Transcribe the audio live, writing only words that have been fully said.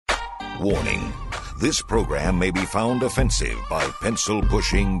Warning. This program may be found offensive by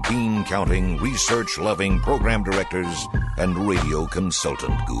pencil-pushing, bean-counting, research-loving program directors and radio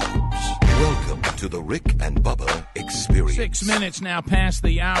consultant goobs. Welcome to the Rick and Bubba Experience. 6 minutes now past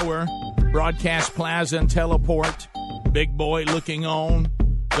the hour. Broadcast Plaza and Teleport. Big boy looking on.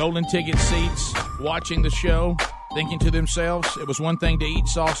 Golden ticket seats, watching the show, thinking to themselves, it was one thing to eat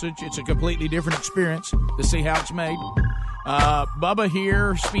sausage. It's a completely different experience to see how it's made. Bubba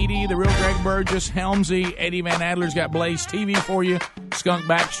here, Speedy, the real Greg Burgess, Helmsy, Eddie Van Adler's got Blaze TV for you. Skunk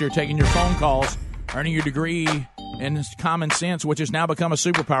Baxter taking your phone calls, earning your degree in common sense, which has now become a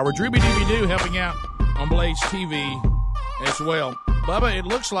superpower. Drooby Dooby Doo helping out on Blaze TV as well. Bubba, it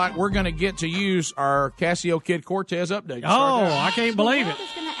looks like we're going to get to use our Casio Kid Cortez update. Oh, I can't believe it. The world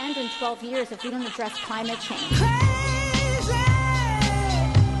is going to end in 12 years if we don't address climate change.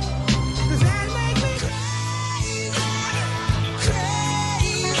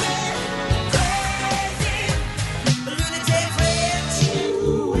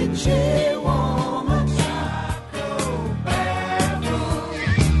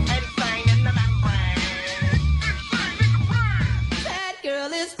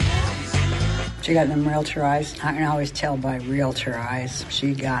 She got them realtor eyes. I can always tell by realtor eyes.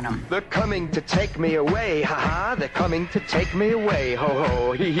 She got them. They're coming to take me away, ha-ha. They're coming to take me away,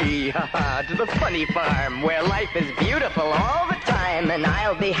 ho-ho, hee-hee, ha-ha. To the funny farm where life is beautiful all the time. And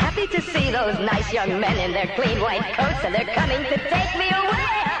I'll be happy to see those nice young men in their clean white coats. And they're coming to take me away.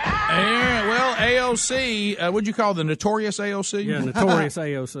 Yeah, well, AOC, what'd you call the notorious AOC? Yeah, notorious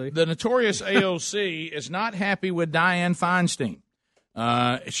AOC. The notorious AOC is not happy with Dianne Feinstein.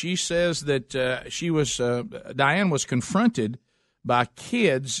 She says that Dianne was confronted by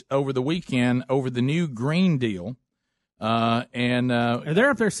kids over the weekend over the new Green Deal. And they're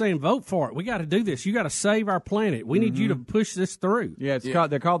up there saying, vote for it. We got to do this. You got to save our planet. We need you to push this through. Yeah,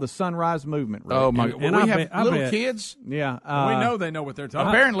 they're called the Sunrise Movement. Right? Oh, my God. And we have little kids? Yeah. We know they know what they're talking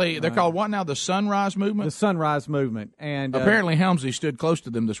about. Apparently, they're called what now? The Sunrise Movement? The Sunrise Movement. And apparently, Helmsley stood close to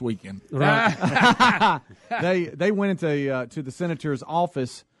them this weekend. Right. They went into to the senator's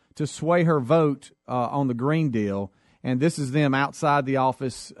office to sway her vote on the Green Deal. And this is them outside the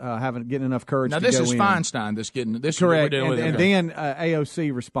office, getting enough courage. Now to this go is in. Feinstein. This correct. Is what we're and then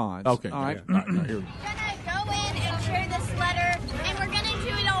AOC responds. Okay. All right. All right. Here we go. We're gonna go in and share this letter, and we're gonna do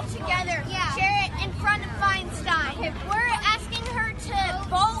it all together. Yeah. Share it in front of Feinstein. Okay. We're asking her to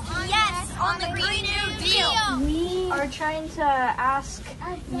vote yes on the Green New Deal. We are trying to ask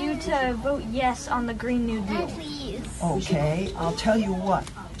you to vote yes on the Green New Deal. Please. Okay, I'll tell you what.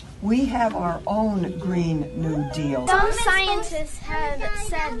 We have our own Green New Deal. Some scientists have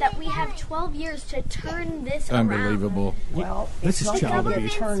said that we have 12 years to turn this Unbelievable. Well, This it's is not child going to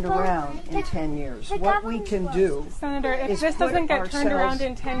abuse. get turned around in 10 years. What we can do, Senator, if is this put doesn't get turned ourselves- around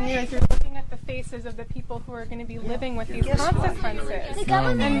in 10 years, you're looking at the faces of the people who are going to be living with these Guess what? consequences. The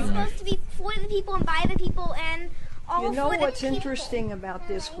government is supposed to be for the people and by the people and all You know for the what's people. interesting about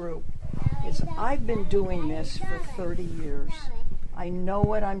this group is I've been doing this for 30 years. I know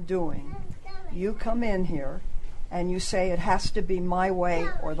what I'm doing. You come in here and you say it has to be my way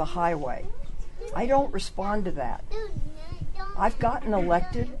or the highway. I don't respond to that. I've gotten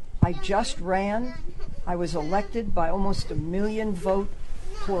elected. I just ran. I was elected by almost 1 million vote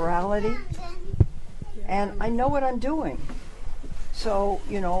plurality. And I know what I'm doing. So,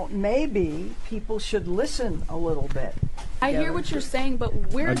 maybe people should listen a little bit. I hear what you're saying, but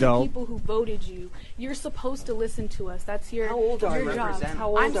we're Adult. the people who voted you. You're supposed to listen to us. That's your How old are your you? job. How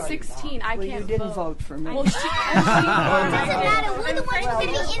old I'm are you? 16. I Well, can't you didn't vote for me. Well, It doesn't matter. We're the ones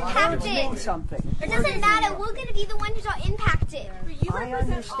who's going to be Mean impacted. something. It doesn't matter. We're going to be the ones who are impacted. I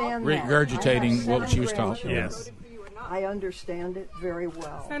understand that. Regurgitating I have what she was 7 talking. grandchildren. I understand it very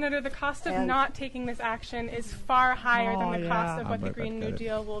well. Senator, the cost of And- not taking this action is far higher than the cost of what the Green New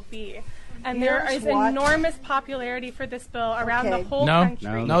Deal will be. And there Here's is what- enormous popularity for this bill around the Okay. whole No,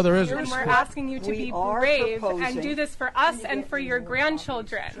 country. no, there isn't. And Here's we're what asking you to we be are brave proposing and do this for us and for your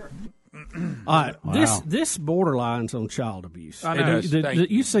grandchildren. All right, Wow. this borderlines on child abuse. I know.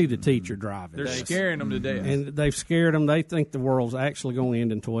 You see the teacher driving. They're this. scaring them to death. And they've scared them. They think the world's actually going to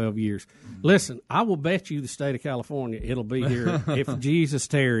end in 12 years. Listen, I will bet you the state of California it'll be here if Jesus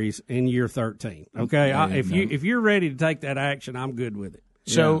tarries in year 13. Okay, if you're ready to take that action, I'm good with it.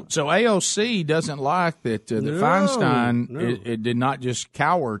 So AOC doesn't like that Feinstein it did not just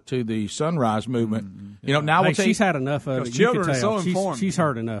cower to the Sunrise Movement. Now we'll tell she's you, had enough of it. children You can are tell. so informed. She's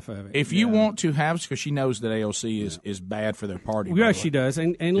heard enough of it. if you want to have, because she knows that AOC is bad for their party. Yeah, she does.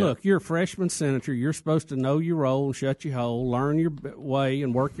 And look, you're a freshman senator. You're supposed to know your role and shut your hole, learn your way,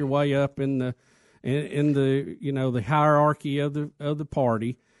 and work your way up in the the hierarchy of the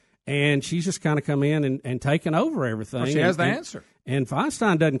party. and she's just kind of come in and taken over everything. Well, she has the answer. And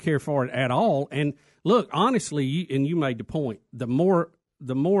Feinstein doesn't care for it at all. And look, honestly, you made the point. The more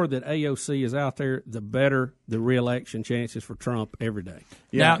that AOC is out there, the better the re-election chances for Trump every day.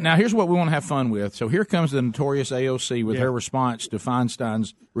 Yeah. Now here's what we want to have fun with. So here comes the notorious AOC with her response to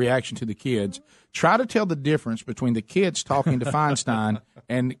Feinstein's reaction to the kids. Try to tell the difference between the kids talking to Feinstein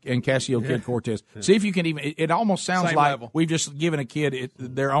and Ocasio-Cortez. See if you can even. It almost sounds Same like level. we've just given a kid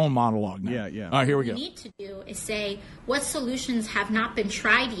their own monologue now. Yeah. All right, here we go. What we need to do is say what solutions have not been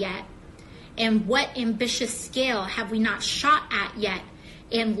tried yet, and what ambitious scale have we not shot at yet,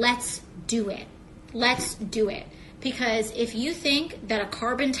 and let's do it. Let's do it. Because if you think that a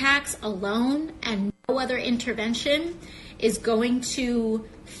carbon tax alone and no other intervention is going to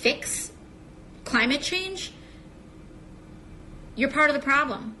fix climate change, you're part of the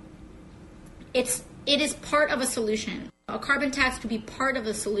problem. It is part of a solution. A carbon tax could be part of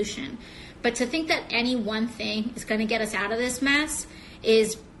a solution. But to think that any one thing is going to get us out of this mess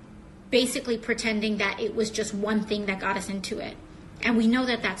is basically pretending that it was just one thing that got us into it. And we know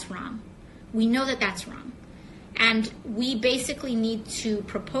that that's wrong. We know that that's wrong. And we basically need to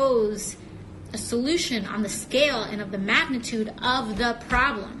propose a solution on the scale and of the magnitude of the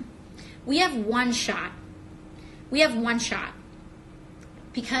problem. We have one shot. We have one shot.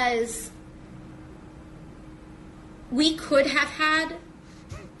 Because we could have had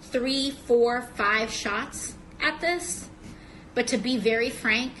 3, 4, 5 shots at this. But to be very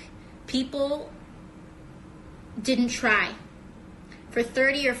frank, people didn't try. For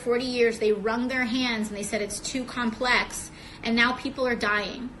 30 or 40 years, they wrung their hands and they said it's too complex. And now people are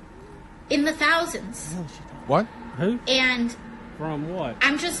dying. In the thousands. What? Who? And from what?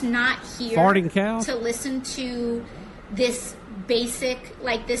 I'm just not here Farting cow? to listen to this basic,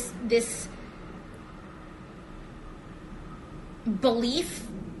 like this belief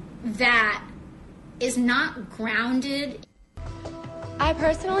that is not grounded. I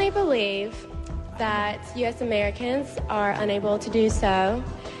personally believe that U.S. Americans are unable to do so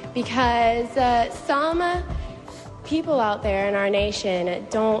because some people out there in our nation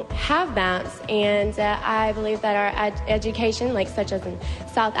don't have maps, and I believe that our education, like such as in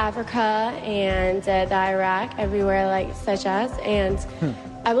South Africa and the Iraq, everywhere like such as, and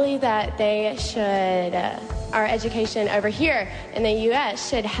I believe that they should, our education over here in the U.S.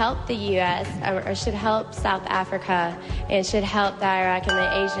 should help the U.S. or should help South Africa and should help the Iraq and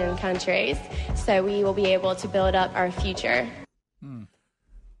the Asian countries, so we will be able to build up our future.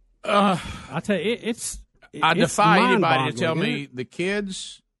 I tell you, I defy anybody to tell mind-boggling, me the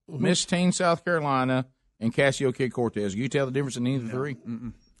kids, Miss Teen South Carolina, and Ocasio-Cortez. You tell the difference in either three?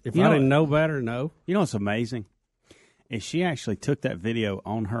 If I didn't know better, no. You know what's amazing? Is she actually took that video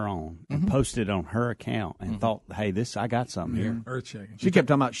on her own and posted it on her account and thought, hey, I got something here. Earth-shaking. She kept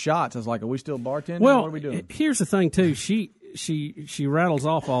talking about shots. I was like, are we still bartending? Well, what are we doing? Here's the thing, too. She rattles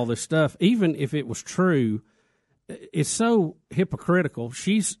off all this stuff. Even if it was true, it's so hypocritical.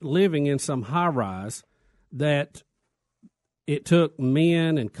 She's living in some high-rise that it took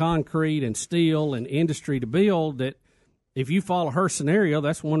men and concrete and steel and industry to build, that if you follow her scenario,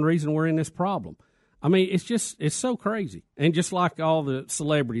 that's one reason we're in this problem. I mean, it's so crazy. And just like all the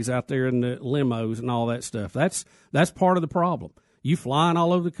celebrities out there in the limos and all that stuff, that's part of the problem. You flying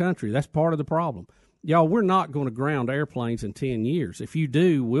all over the country, that's part of the problem. Y'all, we're not going to ground airplanes in 10 years. If you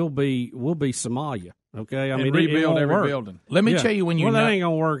do, we'll be Somalia. Okay, I mean, rebuild it every work. building. Let me tell you when you know. That ain't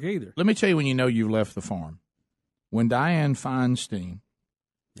gonna work either. Let me tell you when you know you've left the farm. When Dianne Feinstein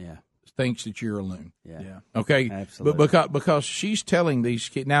thinks that you're a loon. Yeah. Okay? Absolutely. But because she's telling these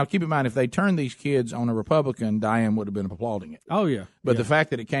kids. Now, keep in mind, if they turned these kids on a Republican, Dianne would have been applauding it. Oh, yeah. But the fact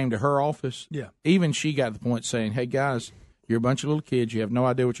that it came to her office, Yeah. even she got to the point saying, hey, guys, you're a bunch of little kids. You have no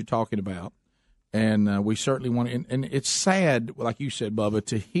idea what you're talking about. And we certainly want to. And it's sad, like you said, Bubba,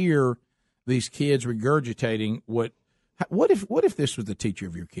 to hear these kids regurgitating what if this was the teacher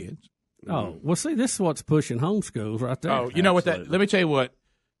of your kids? Oh, well, see, this is what's pushing homeschools right there. Oh, you know what? Let me tell you what.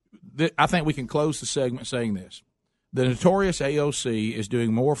 I think we can close the segment saying this. The notorious AOC is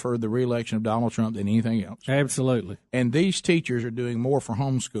doing more for the reelection of Donald Trump than anything else. Absolutely. And these teachers are doing more for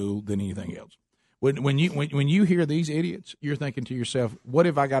homeschool than anything else. When you hear these idiots, you're thinking to yourself, what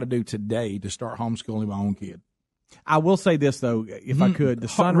have I got to do today to start homeschooling my own kid? I will say this, though, if I could. The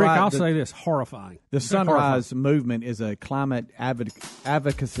Sunrise, Rick, I'll say this, horrifying. The Sunrise movement is a climate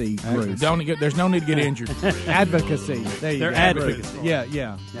advocacy group. There's no need to get injured. Advocacy. They're advocacy.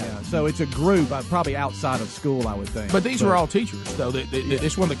 Yeah. So it's a group, probably outside of school, I would think. But these were all teachers, though.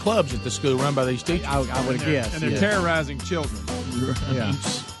 It's one of the clubs at the school run by these teachers. I would guess. And they're terrorizing children. Yeah.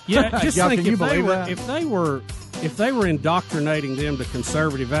 Yeah, just Y'all, think can you if they believe were, that? if they were If they were indoctrinating them to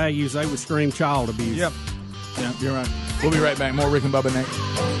conservative values, they would scream child abuse. Yep, you're right. We'll be right back. More Rick and Bubba next.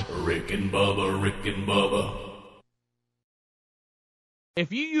 Rick and Bubba, Rick and Bubba.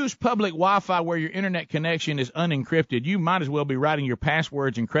 If you use public Wi-Fi where your internet connection is unencrypted, you might as well be writing your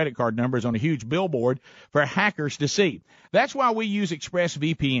passwords and credit card numbers on a huge billboard for hackers to see. That's why we use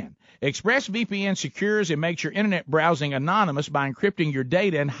ExpressVPN. ExpressVPN secures and makes your internet browsing anonymous by encrypting your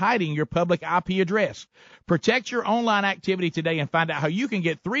data and hiding your public IP address. Protect your online activity today and find out how you can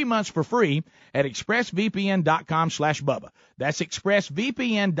get 3 months for free at expressvpn.com/Bubba. That's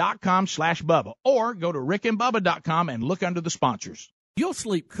expressvpn.com/Bubba. Or go to rickandbubba.com and look under the sponsors. You'll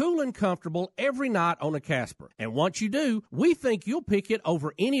sleep cool and comfortable every night on a Casper. And once you do, we think you'll pick it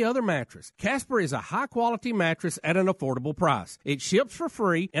over any other mattress. Casper is a high-quality mattress at an affordable price. It ships for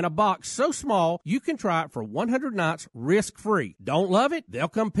free in a box so small you can try it for 100 nights risk-free. Don't love it? They'll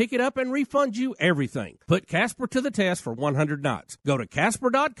come pick it up and refund you everything. Put Casper to the test for 100 nights. Go to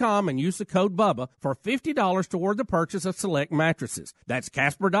Casper.com and use the code BUBBA for $50 toward the purchase of select mattresses. That's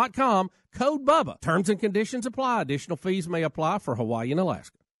Casper.com. Code BUBBA. Terms and conditions apply. Additional fees may apply for Hawaii and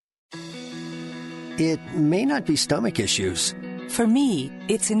Alaska. It may not be stomach issues. For me,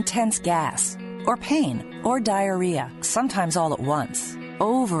 it's intense gas, or pain, or diarrhea, sometimes all at once,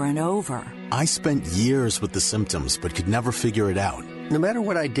 over and over. I spent years with the symptoms but could never figure it out. No matter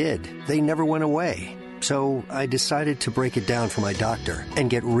what I did, they never went away. So I decided to break it down for my doctor and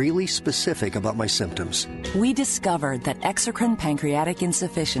get really specific about my symptoms. We discovered that exocrine pancreatic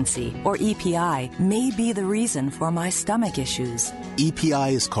insufficiency, or EPI, may be the reason for my stomach issues.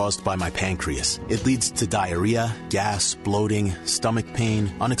 EPI is caused by my pancreas. It leads to diarrhea, gas, bloating, stomach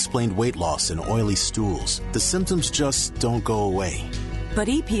pain, unexplained weight loss, and oily stools. The symptoms just don't go away. But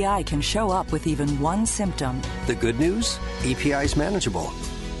EPI can show up with even one symptom. The good news? EPI is manageable.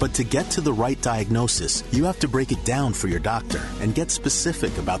 But to get to the right diagnosis, you have to break it down for your doctor and get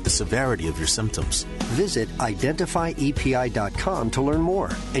specific about the severity of your symptoms. Visit identifyepi.com to learn more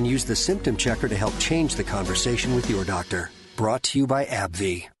and use the symptom checker to help change the conversation with your doctor. Brought to you by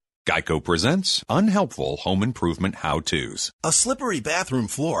AbbVie. Geico presents Unhelpful Home Improvement How-Tos. A slippery bathroom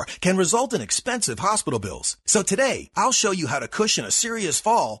floor can result in expensive hospital bills. So today, I'll show you how to cushion a serious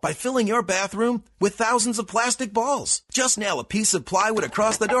fall by filling your bathroom with thousands of plastic balls. Just nail a piece of plywood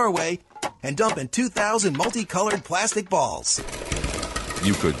across the doorway and dump in 2,000 multicolored plastic balls.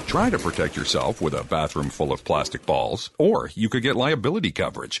 You could try to protect yourself with a bathroom full of plastic balls, or you could get liability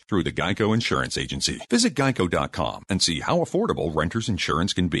coverage through the Geico Insurance Agency. Visit geico.com and see how affordable renter's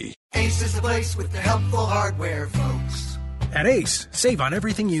insurance can be. Ace is the place with the helpful hardware, folks. At Ace, save on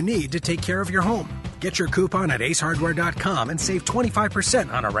everything you need to take care of your home. Get your coupon at acehardware.com and save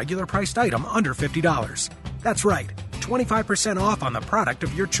 25% on a regular priced item under $50. That's right, 25% off on the product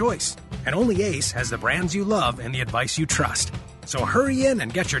of your choice. And only Ace has the brands you love and the advice you trust. So hurry in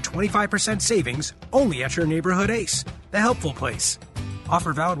and get your 25% savings only at your neighborhood Ace, the helpful place.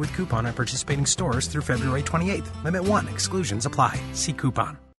 Offer valid with coupon at participating stores through February 28th. Limit 1. Exclusions apply. See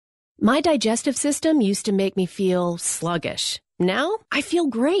coupon. My digestive system used to make me feel sluggish. Now I feel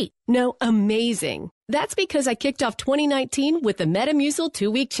great. No, amazing. That's because I kicked off 2019 with the Metamucil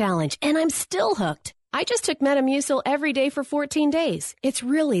 2-week challenge, and I'm still hooked. I just took Metamucil every day for 14 days. It's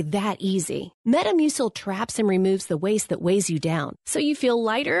really that easy. Metamucil traps and removes the waste that weighs you down, so you feel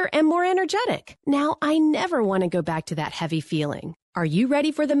lighter and more energetic. Now, I never want to go back to that heavy feeling. Are you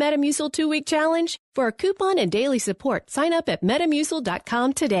ready for the Metamucil 2-week challenge? For a coupon and daily support, sign up at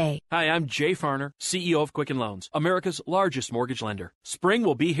Metamucil.com today. Hi, I'm Jay Farner, CEO of Quicken Loans, America's largest mortgage lender. Spring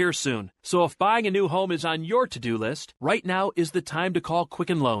will be here soon, so if buying a new home is on your to-do list, right now is the time to call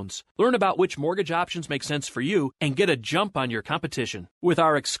Quicken Loans. Learn about which mortgage options make sense for you and get a jump on your competition. With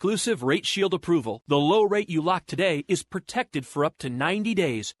our exclusive Rate Shield approval, the low rate you lock today is protected for up to 90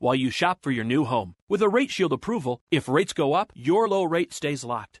 days while you shop for your new home. With a Rate Shield approval, if rates go up, your low rate stays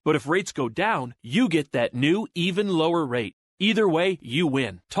locked. But if rates go down, you get that new, even lower rate. Either way, you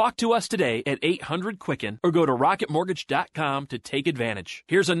win. Talk to us today at 800-QUICKEN or go to rocketmortgage.com to take advantage.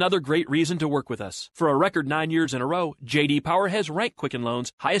 Here's another great reason to work with us. For a record 9 years in a row, J.D. Power has ranked Quicken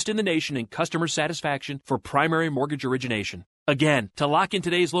Loans highest in the nation in customer satisfaction for primary mortgage origination. Again, to lock in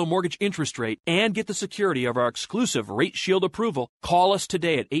today's low mortgage interest rate and get the security of our exclusive Rate Shield approval, call us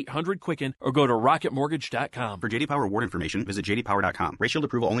today at 800-QUICKEN or go to rocketmortgage.com. For J.D. Power award information, visit jdpower.com. Rate Shield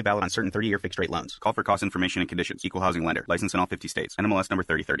approval only valid on certain 30-year fixed-rate loans. Call for cost information and conditions. Equal housing lender. License in all 50 states. NMLS number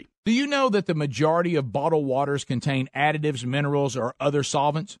 3030. Do you know that the majority of bottled waters contain additives, minerals, or other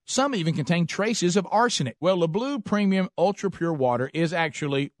solvents? Some even contain traces of arsenic. Well, the Blue Premium Ultra Pure Water is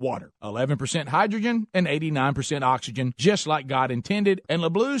actually water. 11% hydrogen and 89% oxygen, just like like God intended, and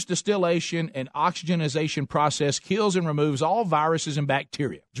LeBlue's distillation and oxygenization process kills and removes all viruses and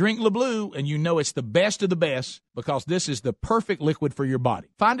bacteria. Drink LeBlue, and you know it's the best of the best because this is the perfect liquid for your body.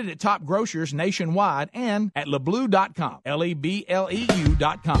 Find it at top grocers nationwide and at lebleu.com,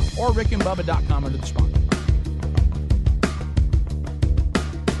 LEBLEU.com, or rickandbubba.com under the sponsor.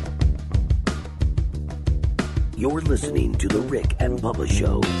 You're listening to The Rick and Bubba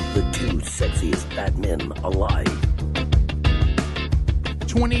Show, the two sexiest fat men alive.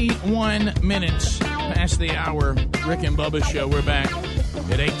 21 minutes past the hour. Rick and Bubba Show. We're back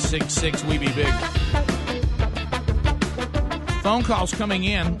at 866 We Be Big. Phone calls coming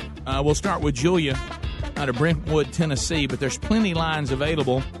in. We'll start with Julia out of Brentwood, Tennessee, but there's plenty lines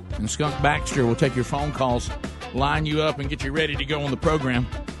available, and Skunk Baxter will take your phone calls, line you up, and get you ready to go on the program.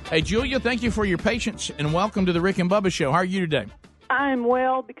 Hey, Julia, thank you for your patience, and welcome to the Rick and Bubba Show. How are you today? I'm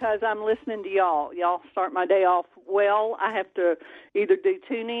well because I'm listening to y'all. Y'all start my day off well. I have to either do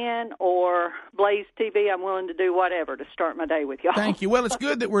TuneIn or Blaze TV. I'm willing to do whatever to start my day with y'all. Thank you. Well, it's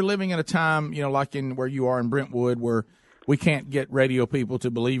good that we're living in a time, like in where you are in Brentwood, where we can't get radio people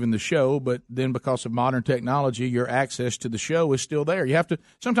to believe in the show, but then because of modern technology, your access to the show is still there. You have to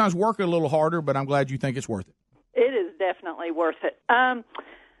sometimes work a little harder, but I'm glad you think it's worth it. It is definitely worth it.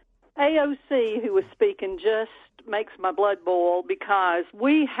 AOC, who was speaking, just makes my blood boil because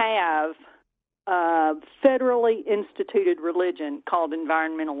we have a federally instituted religion called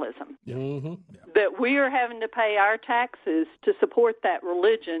environmentalism. Mm-hmm. That we are having to pay our taxes to support that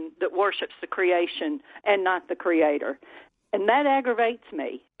religion that worships the creation and not the creator. And that aggravates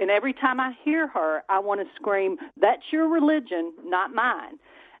me. And every time I hear her, I want to scream, that's your religion, not mine.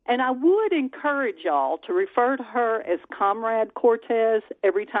 And I would encourage y'all to refer to her as Comrade Cortez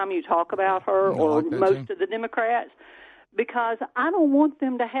every time you talk about her, or most of the Democrats, because I don't want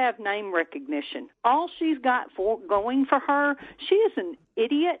them to have name recognition. All she's got going for her, she is an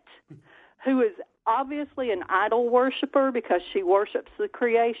idiot who is obviously an idol worshiper because she worships the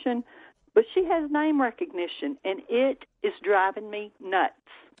creation, but she has name recognition, and it is driving me nuts.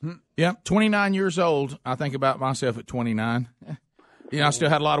 Yeah, 29 years old. I think about myself at 29. I still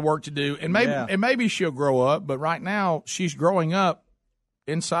had a lot of work to do, and maybe she'll grow up. But right now, she's growing up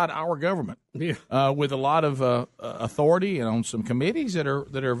inside our government with a lot of authority and on some committees that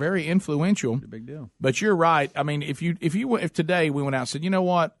are very influential. Big deal. But you're right. I mean, if today we went out and said, you know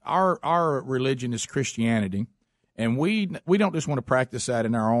what, our religion is Christianity, and we don't just want to practice that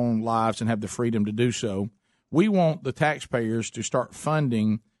in our own lives and have the freedom to do so. We want the taxpayers to start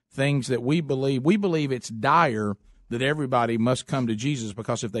funding things that we believe it's dire that everybody must come to Jesus,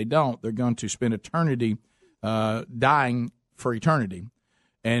 because if they don't, they're going to spend eternity dying for eternity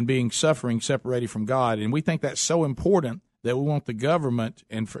and being suffering separated from God. And we think that's so important that we want the government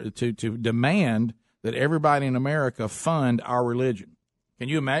to demand that everybody in America fund our religion. Can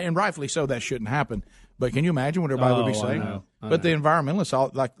you imagine? And rightfully so, that shouldn't happen. But can you imagine what everybody would be saying? I know. But the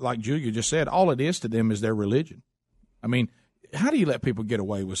environmentalists, like Julia just said, all it is to them is their religion. I mean, how do you let people get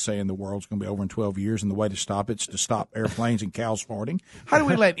away with saying the world's going to be over in 12 years and the way to stop it's to stop airplanes and cows farting? How do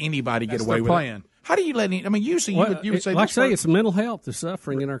we let anybody get away with it? How do you let usually you would say... Like I say, it's mental health is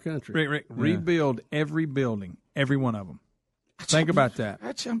suffering in our country. Rick, rebuild every building, every one of them. Think about that.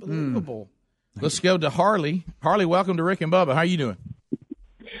 That's unbelievable. Let's go to Harley. Harley, welcome to Rick and Bubba. How are you doing?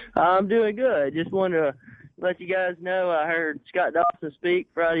 I'm doing good. Just wanted to let you guys know I heard Scott Dawson speak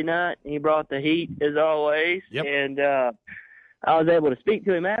Friday night. He brought the heat, as always. Yep. And I was able to speak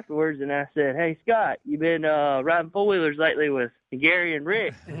to him afterwards, and I said, hey, Scott, you been riding four-wheelers lately with Gary and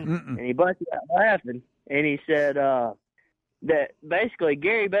Rick? And he busted out laughing, and he said that basically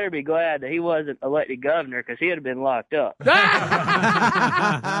Gary better be glad that he wasn't elected governor because he would have been locked up. Yeah,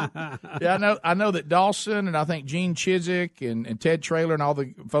 I know that Dawson and I think Gene Chizik and Ted Traylor and all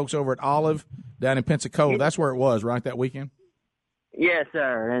the folks over at Olive down in Pensacola, that's where it was, right, that weekend? Yes,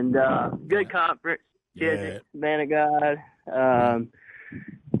 sir, and good conference. Chizik, man of God.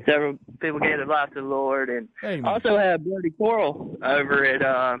 Several people gave their life to the Lord, and also have Brody Coral over at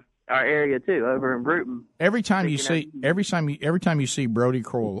our area too, over in Bruton. Every time you see Brody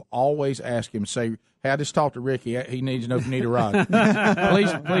Coral, always ask him, say, "Hey, I just talked to Ricky. He needs to know if you need a ride."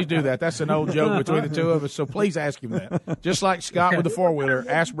 please do that. That's an old joke between the two of us. So please ask him that. Just like Scott with the 4-wheeler,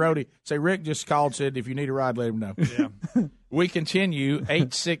 ask Brody. Say, Rick just called, said if you need a ride, let him know. Yeah. We continue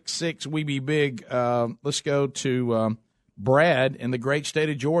 866 We Be Big. Let's go to Brad in the great state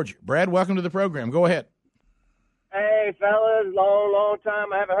of Georgia. Brad, welcome to the program. Go ahead. Hey, fellas, long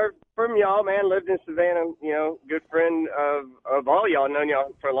time. I haven't heard from y'all, man. Lived in Savannah, good friend of all y'all. Known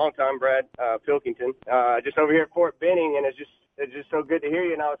y'all for a long time, Brad Pilkington. Just over here at Fort Benning, and it's just so good to hear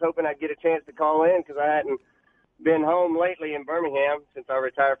you. And I was hoping I'd get a chance to call in because I hadn't been home lately in Birmingham since I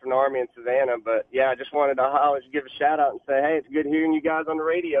retired from the Army in Savannah. But, yeah, I just wanted to always give a shout-out and say, hey, it's good hearing you guys on the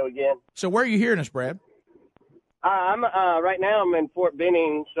radio again. So where are you hearing us, Brad? I'm right now I'm in Fort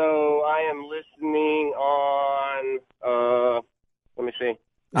Benning, so I am listening on, let me see.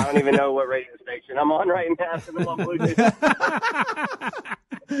 I don't even know what radio station I'm on right now. So I'm on Bluetooth.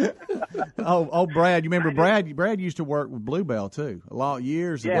 Brad, you remember Brad used to work with Bluebell too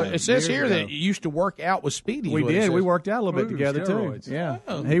years ago. Well, it says here that you used to work out with Speedy. We did. We worked out a little bit together steroids. too. Yeah.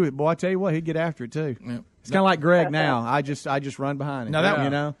 Oh. I tell you what, he'd get after it too. Yeah. It's kind of like Greg now. I just run behind him.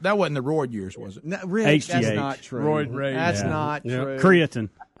 Now that wasn't the roid years, was it? No, Rick, HGH. that's not true. Roid rage. That's not true. Creatine.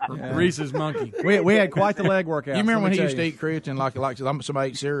 Yeah. Reese's monkey. We had quite the leg workout. You remember when he used to eat creatine like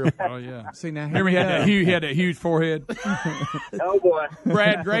somebody ate cereal? Oh yeah. See now, remember he had that huge forehead. Oh boy,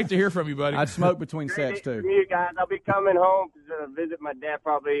 Brad, great to hear from you, buddy. I'd smoke between sets too. From you guys, I'll be coming home to visit my dad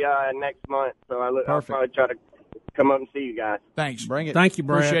probably next month. So I'll probably try to come up and see you guys. Thanks. Bring it. Thank you,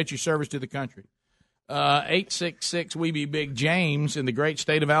 Brad. Appreciate your service to the country. 866 We Be Big, James in the great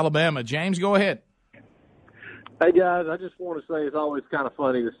state of Alabama. James, go ahead. Hey, guys, I just want to say it's always kind of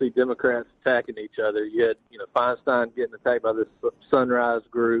funny to see Democrats attacking each other. You had, Feinstein getting attacked by this Sunrise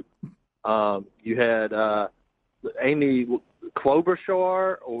group. You had Amy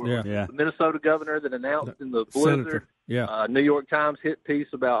Klobuchar, the Minnesota governor that announced in the blizzard. Yeah. New York Times hit piece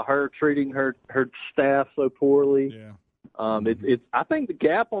about her treating her staff so poorly. Yeah. I think the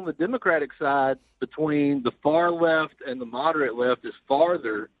gap on the Democratic side between the far left and the moderate left is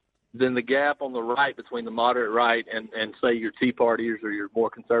farther than the gap on the right between the moderate right and say your Tea Partiers or your more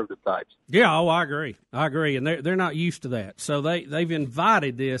conservative types. Yeah, I agree, and they're not used to that. So they've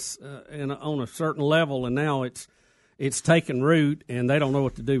invited this on a certain level, and now it's taken root, and they don't know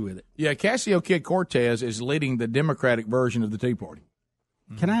what to do with it. Yeah, Ocasio-Cortez is leading the Democratic version of the Tea Party.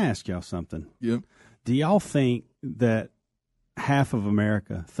 Can I ask y'all something? Yeah. Do y'all think that half of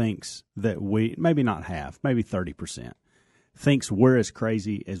America thinks that maybe not half, maybe 30%, thinks we're as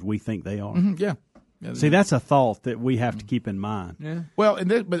crazy as we think they are? Mm-hmm, yeah. See, that's a thought that we have to keep in mind. Yeah. Well,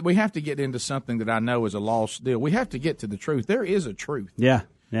 but we have to get into something that I know is a lost deal. We have to get to the truth. There is a truth. Yeah.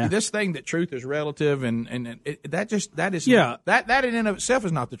 Yeah. This thing that truth is relative, and that is that in and of itself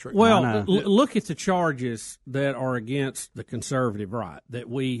is not the truth. Well, look at the charges that are against the conservative right, that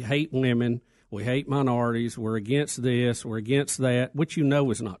we hate women, we hate minorities, we're against this, we're against that, which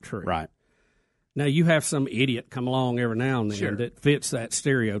is not true. Right. Now, you have some idiot come along every now and then that fits that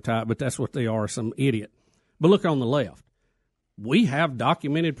stereotype, but that's what they are, some idiot. But look on the left. We have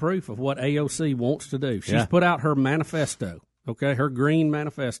documented proof of what AOC wants to do. She's put out her manifesto. Okay, her green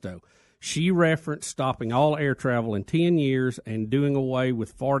manifesto. She referenced stopping all air travel in 10 years and doing away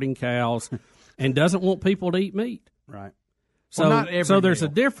with farting cows and doesn't want people to eat meat. Right. So there's a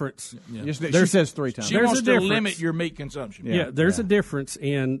difference. Yeah. She says 3 times. She wants to limit your meat consumption. Yeah, there's a difference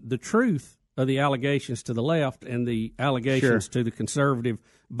in the truth of the allegations to the left and the allegations to the conservative,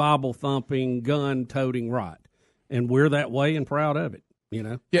 Bible-thumping, gun-toting right. And we're that way and proud of it.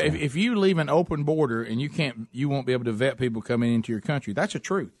 Yeah, if you leave an open border and you won't be able to vet people coming into your country, that's a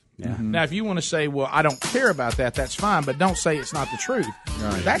truth. Yeah. Mm-hmm. Now, if you want to say, well, I don't care about that, that's fine, but don't say it's not the truth.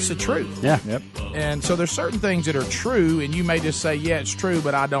 Right. That's the truth. Yeah. Yep. And so there's certain things that are true, and you may just say, yeah, it's true,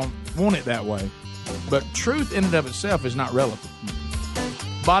 but I don't want it that way. But truth in and of itself is not relative.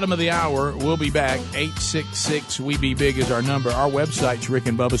 Bottom of the hour, we'll be back. 866-WE-BE-BIG is our number. Our website's Rick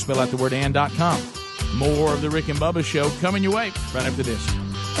and Bubba, spell out the word and.com. More of the Rick and Bubba Show coming your way right after this.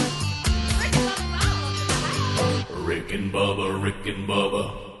 Rick and Bubba, Rick and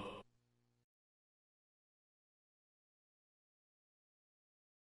Bubba.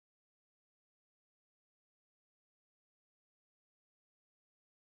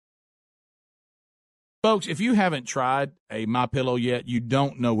 Folks, if you haven't tried a MyPillow yet, you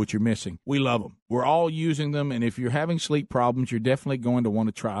don't know what you're missing. We love them. We're all using them, and if you're having sleep problems, you're definitely going to want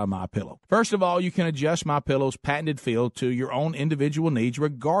to try a MyPillow. First of all, you can adjust MyPillow's patented feel to your own individual needs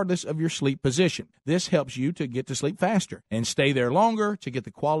regardless of your sleep position. This helps you to get to sleep faster and stay there longer to get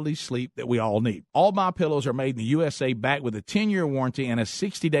the quality sleep that we all need. All MyPillows are made in the USA, backed with a 10-year warranty and a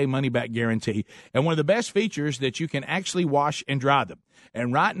 60-day money-back guarantee, and one of the best features that you can actually wash and dry them.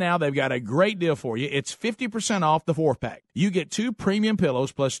 And right now, they've got a great deal for you. It's 50% off the 4-pack. You get 2 premium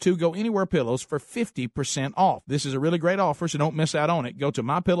pillows plus 2 go-anywhere pillows for 50% off. This is a really great offer, so don't miss out on it. Go to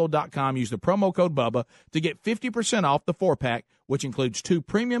MyPillow.com, use the promo code BUBBA to get 50% off the 4-pack, which includes 2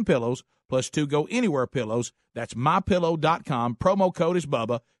 premium pillows plus 2 go-anywhere pillows. That's MyPillow.com. Promo code is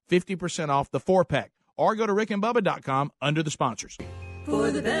BUBBA, 50% off the 4-pack. Or go to RickandBubba.com under the sponsors.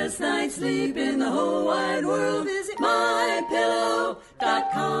 For the best night's sleep in the whole wide world, visit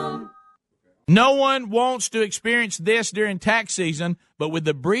MyPillow.com. No one wants to experience this during tax season, but with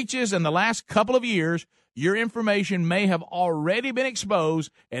the breaches in the last couple of years, your information may have already been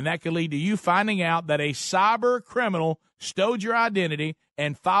exposed, and that could lead to you finding out that a cyber criminal stole your identity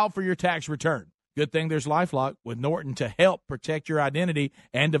and filed for your tax return. Good thing there's LifeLock with Norton to help protect your identity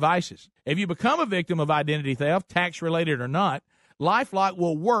and devices. If you become a victim of identity theft, tax-related or not, LifeLock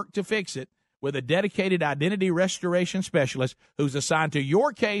will work to fix it with a dedicated identity restoration specialist who's assigned to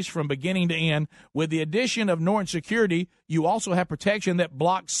your case from beginning to end. With the addition of Norton Security, you also have protection that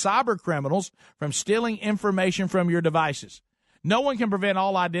blocks cyber criminals from stealing information from your devices. No one can prevent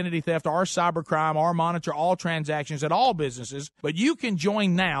all identity theft or cybercrime or monitor all transactions at all businesses, but you can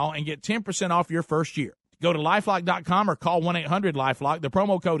join now and get 10% off your first year. Go to LifeLock.com or call 1-800-LifeLock. The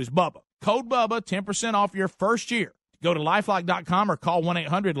promo code is BUBBA. Code BUBBA, 10% off your first year. Go to LifeLock.com or call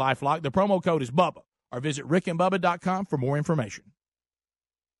 1-800-LifeLock. The promo code is BUBBA. Or visit RickandBubba.com for more information.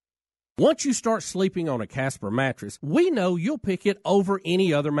 Once you start sleeping on a Casper mattress, we know you'll pick it over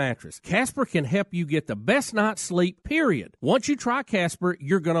any other mattress. Casper can help you get the best night's sleep, period. Once you try Casper,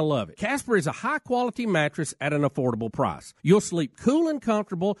 you're going to love it. Casper is a high-quality mattress at an affordable price. You'll sleep cool and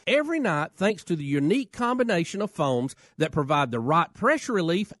comfortable every night thanks to the unique combination of foams that provide the right pressure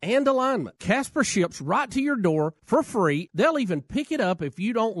relief and alignment. Casper ships right to your door for free. They'll even pick it up if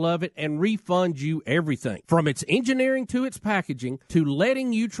you don't love it and refund you everything. From its engineering to its packaging to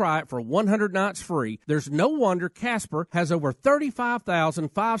letting you try it for 100 nights free, there's no wonder Casper has over 35,000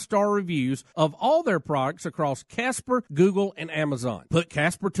 five-star reviews of all their products across Casper, Google, and Amazon. Put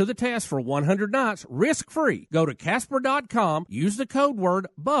Casper to the test for 100 nights risk-free. Go to Casper.com, use the code word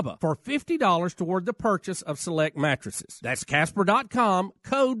BUBBA for $50 toward the purchase of select mattresses. That's Casper.com,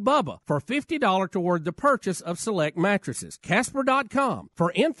 code BUBBA for $50 toward the purchase of select mattresses. Casper.com.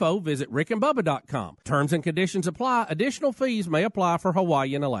 For info, visit rickandbubba.com. Terms and conditions apply. Additional fees may apply for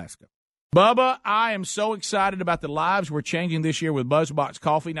Hawaii and Alaska. Bubba, I am so excited about the lives we're changing this year with BuzzBox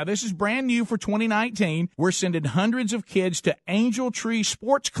Coffee. Now, this is brand new for 2019. We're sending hundreds of kids to Angel Tree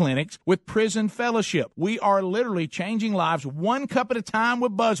Sports Clinics with Prison Fellowship. We are literally changing lives one cup at a time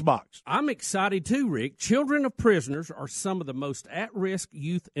with BuzzBox. I'm excited too, Rick. Children of prisoners are some of the most at-risk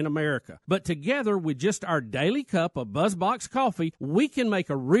youth in America. But together with just our daily cup of BuzzBox Coffee, we can make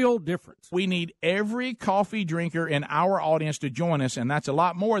a real difference. We need every coffee drinker in our audience to join us, and that's a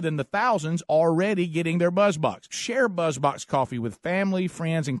lot more than the thousands already getting their BuzzBox. Share BuzzBox Coffee with family,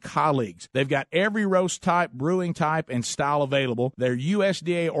 friends, and colleagues. They've got every roast type, brewing type, and style available. They're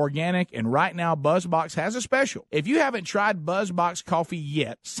USDA organic, and right now BuzzBox has a special. If you haven't tried BuzzBox Coffee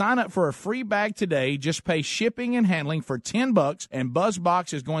yet, sign up for a free bag today. Just pay shipping and handling for $10, and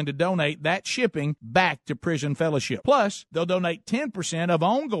BuzzBox is going to donate that shipping back to Prison Fellowship. Plus, they'll donate 10% of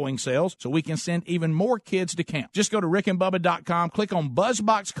ongoing sales so we can send even more kids to camp. Just go to rickandbubba.com, click on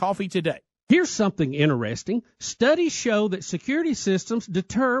BuzzBox Coffee today. Here's something interesting. Studies show that security systems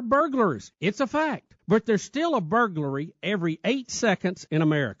deter burglars. It's a fact. But there's still a burglary every 8 seconds in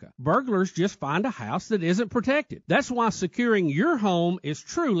America. Burglars just find a house that isn't protected. That's why securing your home is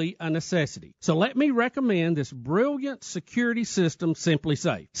truly a necessity. So let me recommend this brilliant security system, Simply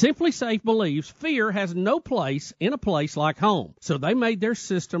Safe. Simply Safe believes fear has no place in a place like home. So they made their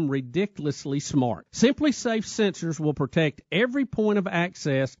system ridiculously smart. Simply Safe sensors will protect every point of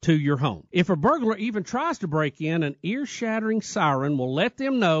access to your home. If a burglar even tries to break in, an ear-shattering siren will let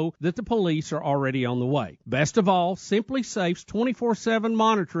them know that the police are already on the way. Best of all, Simply Safe's 24/7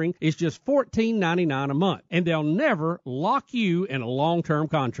 monitoring is just $14.99 a month, and they'll never lock you in a long-term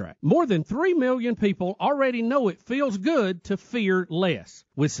contract. More than 3 million people already know it feels good to fear less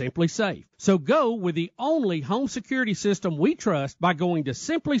with Simply Safe. So go with the only home security system we trust by going to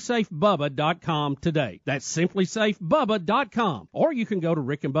simplysafebubba.com today. That's simplysafebubba.com, or you can go to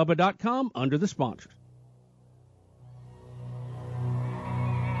rickandbubba.com under the sponsors.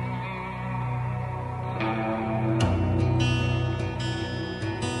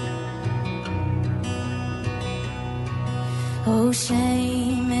 Oh,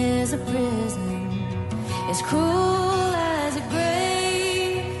 shame is a prison, as cruel as a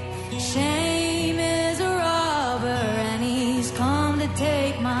grave. Shame is a robber, and he's come to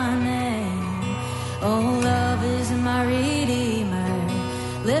take my name. Oh, love is my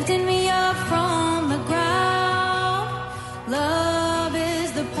redeemer, lifting me up from the ground. Love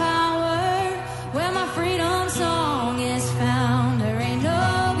is the power where my freedom song is found. There ain't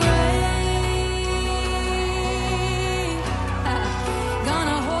no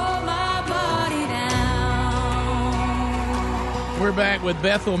We're back with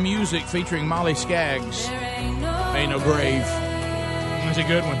Bethel Music featuring Molly Skaggs. Ain't no grave. That's a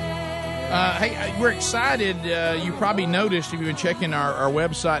good one. Hey, we're excited. You probably noticed if you've been checking our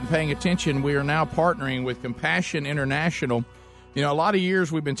website and paying attention, we are now partnering with Compassion International. You know, a lot of years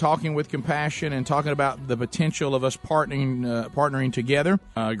we've been talking with Compassion and talking about the potential of us partnering together.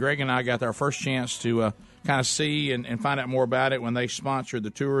 Greg and I got our first chance to kind of see and find out more about it when they sponsored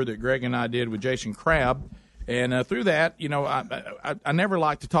the tour that Greg and I did with Jason Crabb. And through that, you know, I never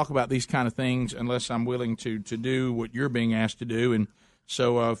like to talk about these kind of things unless I'm willing to do what you're being asked to do. And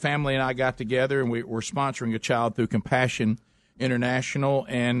so family and I got together, and we're sponsoring a child through Compassion International.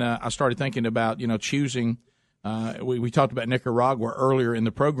 And I started thinking about, you know, choosing. We talked about Nicaragua earlier in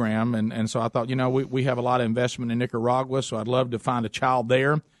the program, and so I thought, you know, we have a lot of investment in Nicaragua, so I'd love to find a child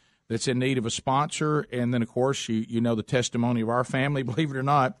there that's in need of a sponsor. And then, of course, you know the testimony of our family. Believe it or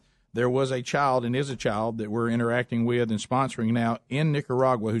not, there was a child and is a child that we're interacting with and sponsoring now in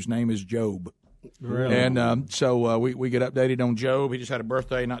Nicaragua whose name is Job. Really? And so we get updated on Job. He just had a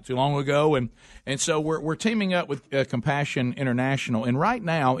birthday not too long ago, and so we're teaming up with Compassion International. And right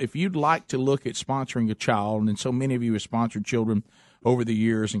now, if you'd like to look at sponsoring a child, and so many of you have sponsored children over the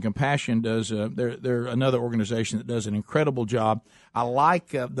years, and Compassion does, they're another organization that does an incredible job. I like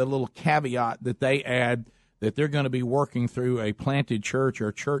the little caveat that they add that they're going to be working through a planted church or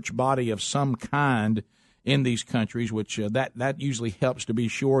a church body of some kind in these countries, which that usually helps to be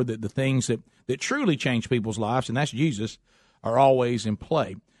sure that the things that truly change people's lives, and that's Jesus, are always in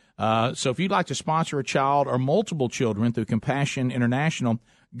play. So if you'd like to sponsor a child or multiple children through Compassion International,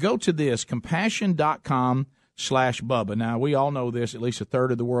 go to this, compassion.com/Bubba. Now, we all know this. At least a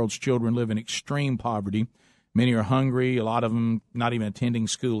third of the world's children live in extreme poverty. Many are hungry. A lot of them not even attending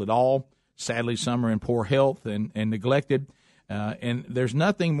school at all. Sadly, some are in poor health and neglected. And there's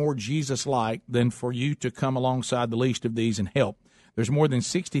nothing more Jesus-like than for you to come alongside the least of these and help. There's more than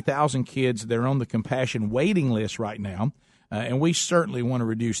 60,000 kids that are on the Compassion waiting list right now, and we certainly want to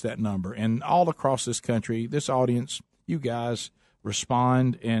reduce that number. And all across this country, this audience, you guys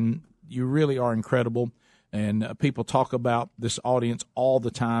respond, and you really are incredible. And people talk about this audience all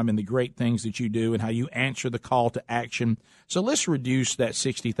the time and the great things that you do and how you answer the call to action. So let's reduce that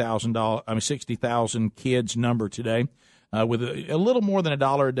 60,000 kids number today. With a little more than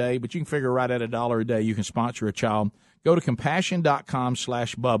 $1 a day, but you can figure right at $1 a day you can sponsor a child. Go to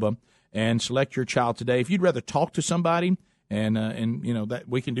compassion.com/Bubba and select your child today. If you'd rather talk to somebody, and you know that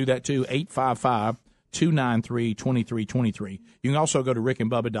we can do that too, 855-293-2323. You can also go to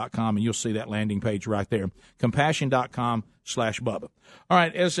rickandbubba.com and you'll see that landing page right there. Compassion.com/Bubba. All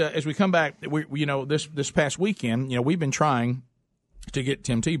right, as we come back, we this past weekend, we've been trying to get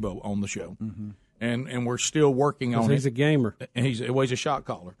Tim Tebow on the show. Mm-hmm. And we're still working on it. He's a gamer. And he's a shot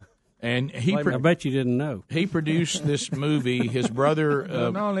caller. And I bet you didn't know. He produced this movie. His brother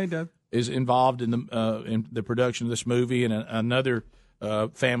is involved in the production of this movie, and another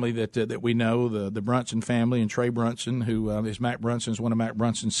family that we know, the Brunson family, and Trey Brunson, who is Mac Brunson's one of Mac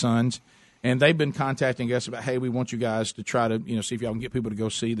Brunson's sons. And they've been contacting us about, hey, we want you guys to try to see if y'all can get people to go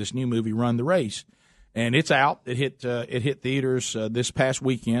see this new movie, Run the Race. And it's out. It hit theaters this past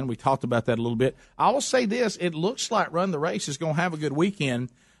weekend. We talked about that a little bit. I will say this. It looks like Run the Race is going to have a good weekend.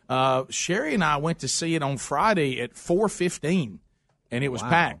 Sherry and I went to see it on Friday at 4:15, and it was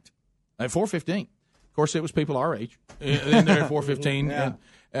packed at 4:15. Of course, it was people our age in there at 4:15.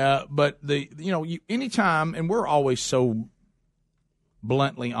 Yeah. But anytime, and we're always so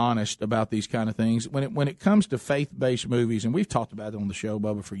bluntly honest about these kind of things. When it comes to faith-based movies, and we've talked about it on the show,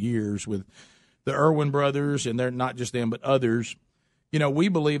 Bubba, for years with the Irwin brothers, and they're not just them, but others. We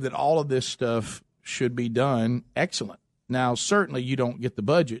believe that all of this stuff should be done excellent. Now, certainly you don't get the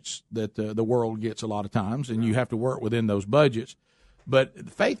budgets that the world gets a lot of times, and you have to work within those budgets.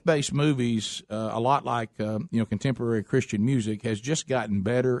 But faith-based movies, a lot like contemporary Christian music, has just gotten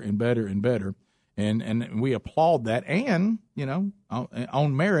better and better and better, and we applaud that. And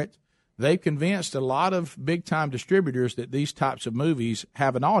on merit, they've convinced a lot of big-time distributors that these types of movies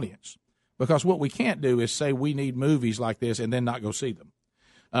have an audience. Because what we can't do is say we need movies like this and then not go see them,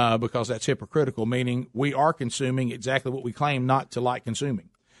 because that's hypocritical, meaning we are consuming exactly what we claim not to like consuming.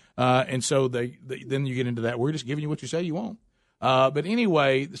 And so then you get into that. We're just giving you what you say you want. But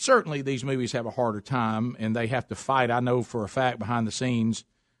anyway, certainly these movies have a harder time, and they have to fight. I know for a fact behind the scenes,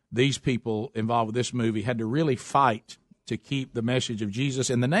 these people involved with this movie had to really fight to keep the message of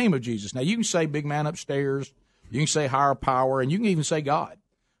Jesus in the name of Jesus. Now, you can say big man upstairs, you can say higher power, and you can even say God.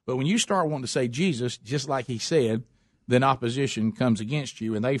 But when you start wanting to say Jesus, just like he said, then opposition comes against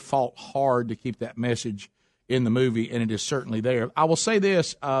you, and they fought hard to keep that message in the movie, and it is certainly there. I will say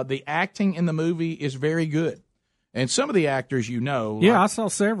this, the acting in the movie is very good. And some of the actors I saw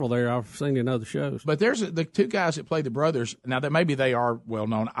several there. I've seen in other shows. But there's the two guys that play the brothers. Now, that maybe they are well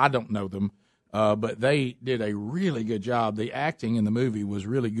known. I don't know them, but they did a really good job. The acting in the movie was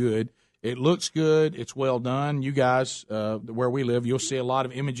really good. It looks good. It's well done. You guys, where we live, you'll see a lot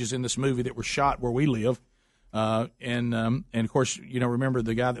of images in this movie that were shot where we live. And of course, remember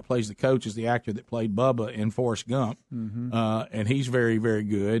the guy that plays the coach is the actor that played Bubba in Forrest Gump, and he's very, very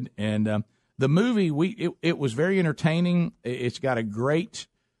good. And the movie, it was very entertaining. It's got a great.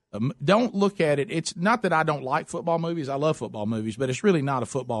 Don't look at it. It's not that I don't like football movies. I love football movies, but it's really not a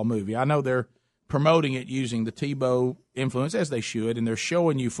football movie. I know they're promoting it using the Tebow influence, as they should, and they're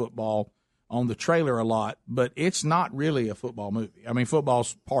showing you football on the trailer a lot, but it's not really a football movie. I mean,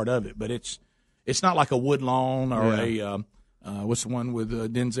 football's part of it, but it's not like a Woodlawn or what's the one with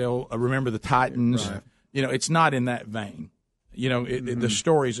Denzel? Remember the Titans? Right. It's not in that vein. The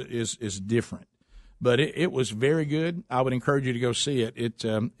story is different, but it was very good. I would encourage you to go see it.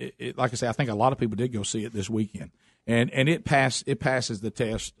 It like I say, I think a lot of people did go see it this weekend, and it passes the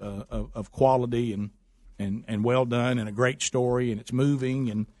test of quality and well done and a great story, and it's moving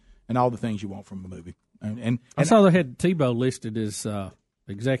and all the things you want from a movie. And I saw they had Tebow listed as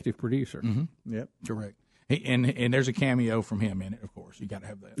executive producer. Mm-hmm. Yep, correct. And there's a cameo from him in it, of course. You got to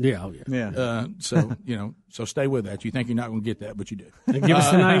have that. Yeah. So stay with that. You think you're not going to get that, but you do. And give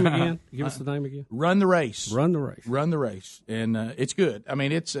us the name again. Give us the name again. Run the Race. Run the Race. Run the Race. And it's good. I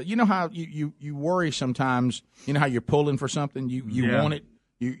mean, it's how you worry sometimes. You know how you're pulling for something. You want it.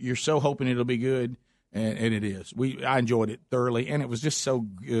 You're so hoping it'll be good, and it is. I enjoyed it thoroughly, and it was just so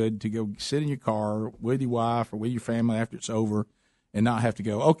good to go sit in your car with your wife or with your family after it's over, and not have to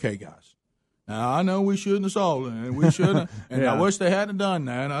go. Okay, guys. Now, I know we shouldn't have saw that. We shouldn't. And I wish they hadn't done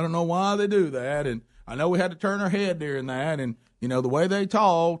that. And I don't know why they do that. And I know we had to turn our head during that. And, the way they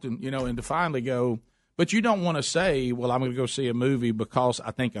talked and, and to finally go. But you don't want to say, well, I'm going to go see a movie because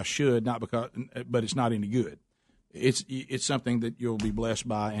I think I should, but it's not any good. It's something that you'll be blessed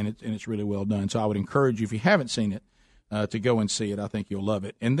by, and it's really well done. So I would encourage you, if you haven't seen it, to go and see it. I think you'll love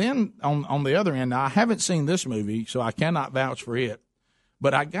it. And then on the other end, now, I haven't seen this movie, so I cannot vouch for it.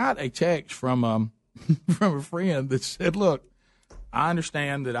 But I got a text from a friend that said, look, I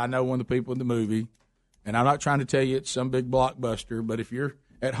understand that I know one of the people in the movie, and I'm not trying to tell you it's some big blockbuster, but if you're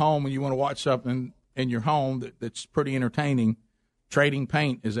at home and you want to watch something in your home that's pretty entertaining, Trading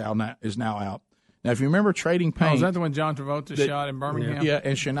Paint is now out. Now, if you remember Trading Paint. Is that the one John Travolta shot in Birmingham? Yeah,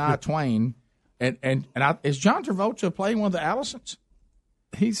 and Shania Twain. Is John Travolta playing one of the Allisons?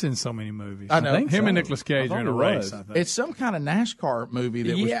 He's in so many movies. I know. Him and Nicolas Cage are in a race. I think. It's some kind of NASCAR movie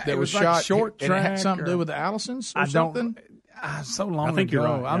that was like shot short track, and it had something to do with the Allisons or something. So long ago. I think you're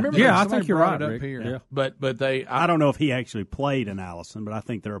right. I remember. I think you're right. Up here. Yeah. But they. I don't know if he actually played an Allison, but I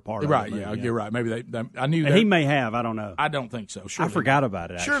think they're a part of it. Right. Yeah, you're right. Maybe they. I knew that. He may have. I don't know. I don't think so. Surely. I forgot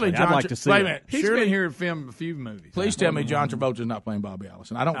about it. Actually. Surely, John. I'd like to see. Wait a minute. He's been here and filmed a few movies. Please tell me John Travolta's not playing Bobby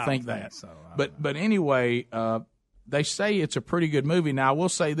Allison. I don't think that. So. But anyway. They say it's a pretty good movie. Now, I will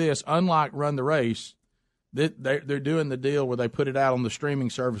say this. Unlike Run the Race, they're doing the deal where they put it out on the streaming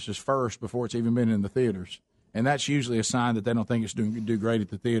services first before it's even been in the theaters. And that's usually a sign that they don't think it's do great at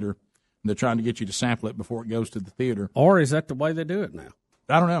the theater. And they're trying to get you to sample it before it goes to the theater. Or is that the way they do it now?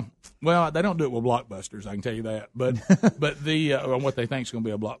 I don't know. Well, they don't do it with blockbusters, I can tell you that. But what they think is going to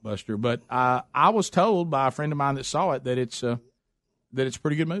be a blockbuster. But I was told by a friend of mine that saw it that it's a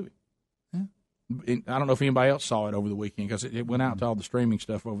pretty good movie. I don't know if anybody else saw it over the weekend because it went out to all the streaming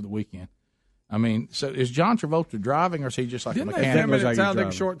stuff over the weekend. I mean, so is John Travolta driving, or is he just like a mechanic? Didn't they film it at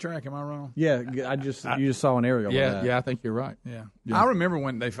Talladega Short Track? Am I wrong? Yeah, you just saw an aerial. Yeah, I think you're right. Yeah. I remember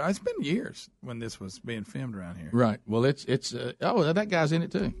when it's been years when this was being filmed around here. Right. Well, it's that guy's in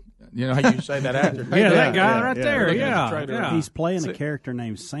it too. You know how you say that actor? That guy right there. Yeah. He's playing a character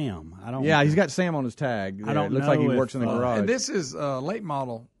named Sam. He's got Sam on his tag. I don't looks know like he works in the garage. And this is late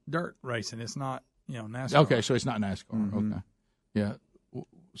model dirt racing. It's not NASCAR. Okay, so it's not NASCAR. Mm-hmm. Okay. Yeah.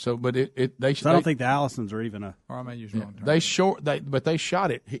 So, but I don't think the Allisons are even Or I may use wrong term. They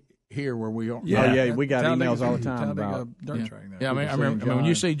shot it here where we are. Yeah, we got emails all the time about dirt track there. Yeah, I mean, when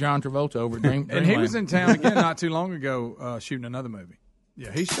you see John Travolta over at Dreamland, and he was in town again not too long ago shooting another movie.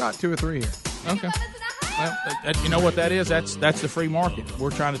 Yeah, he shot 2 or 3 here. Okay. Well, you know what that is? That's the free market.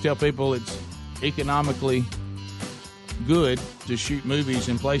 We're trying to tell people it's economically good to shoot movies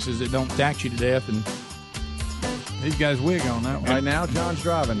in places that don't tax you to death. And he's got his wig on that one. Right now, John's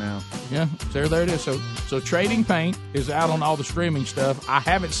driving now. Yeah, so there it is. So Trading Paint is out on all the streaming stuff. I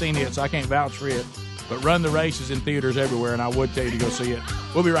haven't seen it, so I can't vouch for it. But Run the Race is in theaters everywhere, and I would tell you to go see it.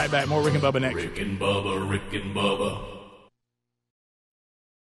 We'll be right back. More Rick and Bubba next. Rick and Bubba.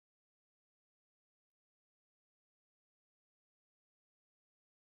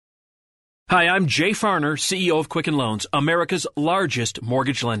 Hi, I'm Jay Farner, CEO of Quicken Loans, America's largest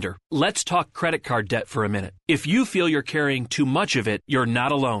mortgage lender. Let's talk credit card debt for a minute. If you feel you're carrying too much of it, you're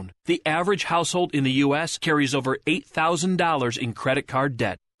not alone. The average household in the U.S. carries over $8,000 in credit card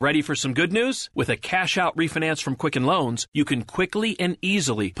debt. Ready for some good news? With a cash-out refinance from Quicken Loans, you can quickly and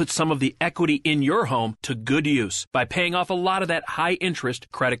easily put some of the equity in your home to good use by paying off a lot of that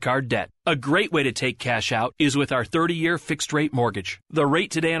high-interest credit card debt. A great way to take cash out is with our 30-year fixed-rate mortgage. The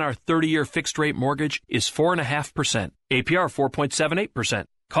rate today on our 30-year fixed-rate mortgage is 4.5%, APR 4.78%.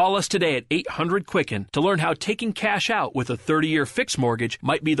 Call us today at 800-QUICKEN to learn how taking cash out with a 30-year fixed mortgage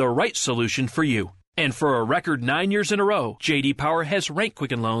might be the right solution for you. And for a record 9 years in a row, J.D. Power has ranked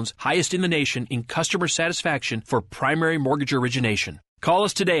Quicken Loans highest in the nation in customer satisfaction for primary mortgage origination. Call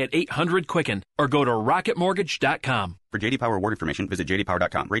us today at 800-QUICKEN or go to rocketmortgage.com. For J.D. Power award information, visit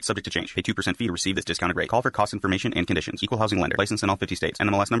jdpower.com. Rates subject to change. Pay 2% fee to receive this discounted rate. Call for cost information and conditions. Equal housing lender. License in all 50 states.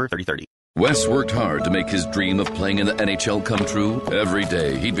 NMLS number 3030. Wes worked hard to make his dream of playing in the NHL come true. Every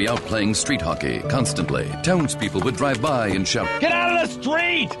day, he'd be out playing street hockey constantly. Townspeople would drive by and shout, "Get out of the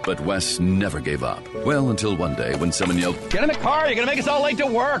street!" But Wes never gave up. Well, until one day when someone yelled, "Get in the car, you're going to make us all late to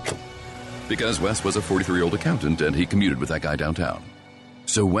work!" Because Wes was a 43-year-old accountant and he commuted with that guy downtown.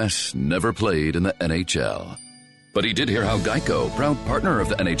 So Wes never played in the NHL. But he did hear how Geico, proud partner of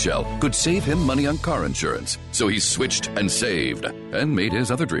the NHL, could save him money on car insurance. So he switched and saved and made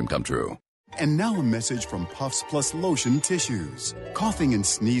his other dream come true. And now a message from Puffs Plus Lotion Tissues. Coughing and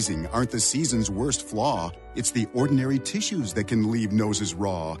sneezing aren't the season's worst flaw. It's the ordinary tissues that can leave noses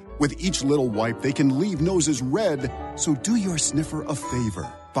raw. With each little wipe, they can leave noses red. So do your sniffer a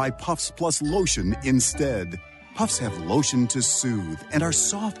favor. Buy Puffs Plus Lotion instead. Puffs have lotion to soothe and are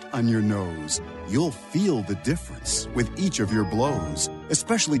soft on your nose. You'll feel the difference with each of your blows.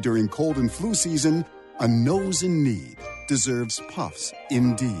 Especially during cold and flu season, a nose in need deserves Puffs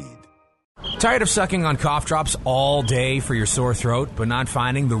indeed. Tired of sucking on cough drops all day for your sore throat but not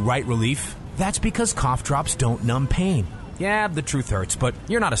finding the right relief? That's because cough drops don't numb pain. Yeah, the truth hurts, but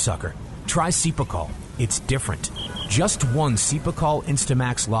you're not a sucker. Try Cepacol. It's different. Just one Cepacol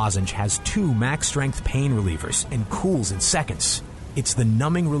Instamax lozenge has 2 max-strength pain relievers and cools in seconds. It's the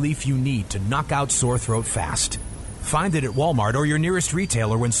numbing relief you need to knock out sore throat fast. Find it at Walmart or your nearest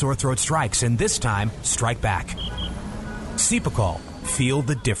retailer when sore throat strikes, and this time, strike back. Cepacol. Feel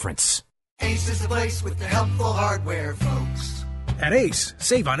the difference. Ace is the place with the helpful hardware, folks. At Ace,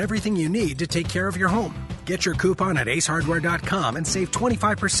 save on everything you need to take care of your home. Get your coupon at acehardware.com and save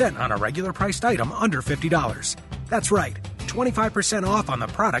 25% on a regular priced item under $50. That's right, 25% off on the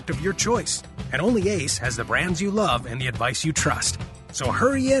product of your choice. And only Ace has the brands you love and the advice you trust. So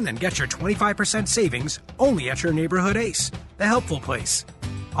hurry in and get your 25% savings only at your neighborhood Ace, the helpful place.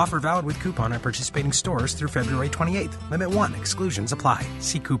 Offer valid with coupon at participating stores through February 28th. Limit 1. Exclusions apply.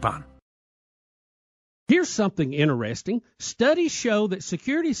 See coupon. Here's something interesting. Studies show that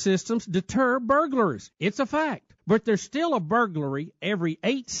security systems deter burglars. It's a fact. But there's still a burglary every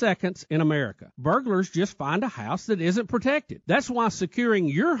 8 seconds in America. Burglars just find a house that isn't protected. That's why securing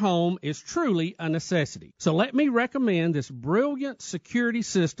your home is truly a necessity. So let me recommend this brilliant security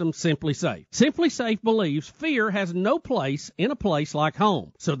system, Simply Safe. Simply Safe believes fear has no place in a place like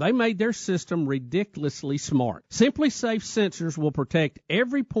home. So they made their system ridiculously smart. Simply Safe sensors will protect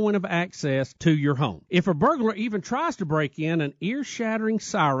every point of access to your home. If a burglar even tries to break in, an ear-shattering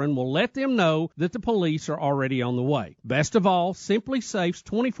siren will let them know that the police are already on the way. Best of all, Simply Safe's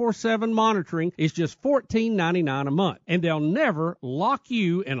 24/7 monitoring is just $14.99 a month, and they'll never lock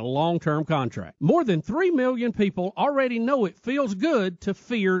you in a long-term contract. More than 3 million people already know it feels good to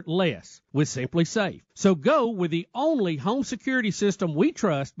fear less with Simply Safe. So go with the only home security system we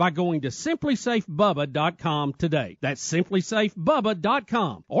trust by going to simplysafebubba.com today. That's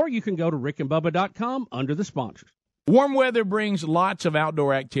simplysafebubba.com, or you can go to rickandbubba.com under the sponsors. Warm weather brings lots of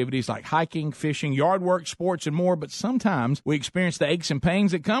outdoor activities like hiking, fishing, yard work, sports, and more, but sometimes we experience the aches and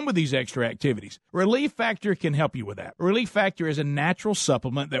pains that come with these extra activities. Relief Factor can help you with that. Relief Factor is a natural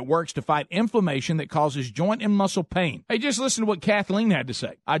supplement that works to fight inflammation that causes joint and muscle pain. Hey, just listen to what Kathleen had to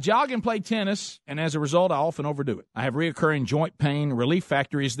say. I jog and play tennis, and as a result, I often overdo it. I have reoccurring joint pain. Relief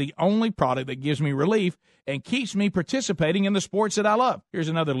Factor is the only product that gives me relief and keeps me participating in the sports that I love. Here's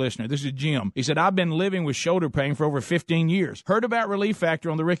another listener. This is Jim. He said, I've been living with shoulder pain for over over 15 years. Heard about Relief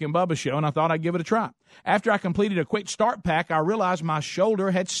Factor on the Rick and Bubba show, and I thought I'd give it a try. After I completed a quick start pack, I realized my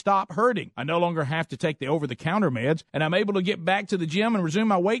shoulder had stopped hurting. I no longer have to take the over-the-counter meds, and I'm able to get back to the gym and resume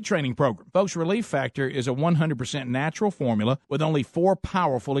my weight training program. Folks, Relief Factor is a 100% natural formula with only 4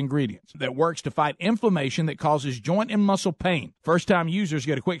 powerful ingredients that works to fight inflammation that causes joint and muscle pain. First-time users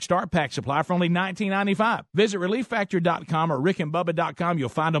get a quick start pack supply for only $19.95. Visit ReliefFactor.com or RickandBubba.com. You'll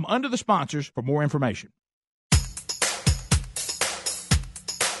find them under the sponsors for more information.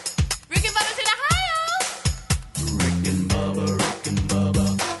 Rick and Bubba's in Ohio. Rick and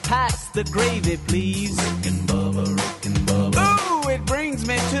Bubba. Pass the gravy, please. Rick and Bubba. Ooh, it brings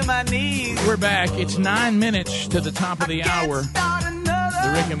me to my knees. We're back. It's 9 minutes to the top of the hour.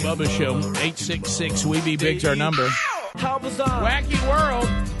 The Rick and Bubba Show. 866-WE-BE-BIG's our number. Help us on. Wacky world.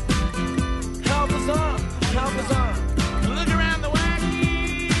 Help us on. Help us on. Look around the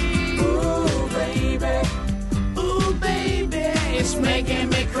wacky. Ooh, baby. Ooh, baby. It's making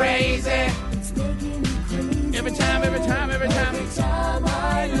me crazy. Every time. Every time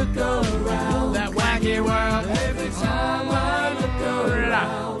I look around. That wacky world. Every time I look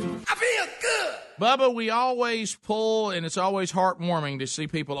around. I feel good. Bubba, we always pull, and it's always heartwarming to see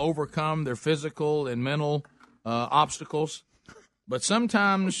people overcome their physical and mental obstacles. But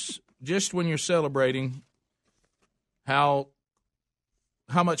sometimes, just when you're celebrating how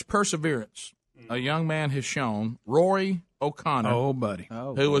much perseverance a young man has shown, Rory O'Connor,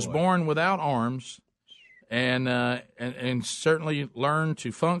 who was born without arms, and certainly learned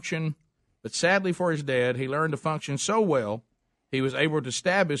to function, but sadly for his dad, he learned to function so well, he was able to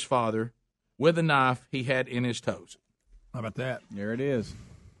stab his father with a knife he had in his toes. How about that? There it is.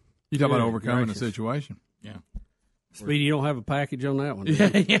 You talk about Good overcoming gracious. a situation. Yeah. Speedy, you don't have a package on that one.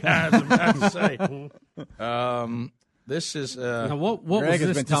 Yeah, I was about to say. This is now, what was Greg has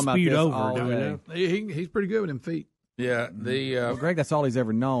this been talking about dispute this over? all Do we day. know? He's pretty good with them feet. Yeah, Well, Greg, that's all he's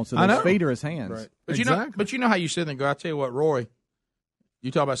ever known. So I those know. feet are his hands. Right. but you know how you sit there and go, I tell you what, Rory,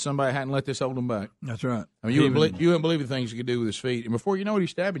 you talk about somebody hadn't let this hold him back. That's right. I mean, you wouldn't believe the things he could do with his feet, and before you know it,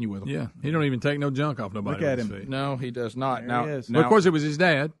 he's stabbing you with them. Yeah, he don't even take no junk off nobody. Look at with his him. feet. No, he does not. There Now, he is. Well, of course, it was his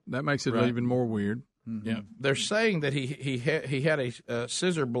dad. That makes it Right. even more weird. Yeah, they're saying that he had a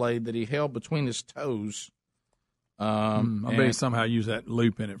scissor blade that he held between his toes. I bet he somehow used that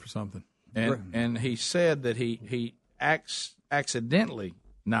loop in it for something. And he said that he accidentally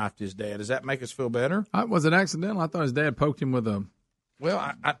knifed his dad. Does that make us feel better? Was it accidental? I thought his dad poked him with a.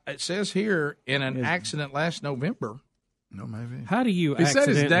 Well, it says here in an accident last November. No, maybe. How do you? He said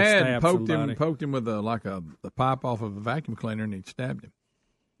his dad stab poked somebody? him with the pipe off of a vacuum cleaner, and he stabbed him.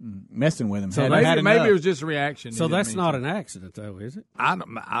 Messing with him. So maybe it was just a reaction. So that's not an accident, though, is it?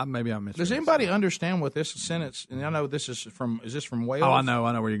 Maybe I missed. Does anybody understand what this sentence? And I know this is from. Is this from Wales? Oh, I know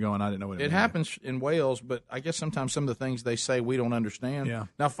where you're going. I didn't know what it It meant. happens in Wales, but I guess sometimes some of the things they say we don't understand. Yeah.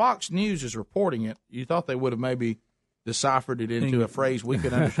 Now Fox News is reporting it. You thought they would have maybe deciphered it into a phrase we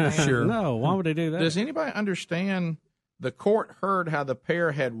could understand. Sure. No, why would they do that? Does anybody understand? The court heard how the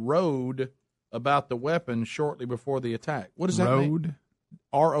pair had rowed about the weapon shortly before the attack. What does that mean?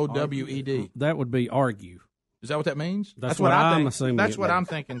 ROWED. That would be argue. Is that what that means? That's what I I'm think. assuming That's it what means. I'm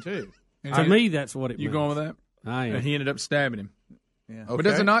thinking too. To me, that's what it means. You going with that? I am. And he ended up stabbing him. Yeah. But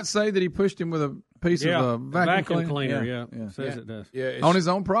does it not say that he pushed him with a piece of vacuum cleaner? Yeah. Says it does. Yeah, On his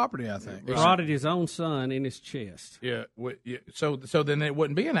own property, I think. Prodded his own son in his chest. Yeah. So then it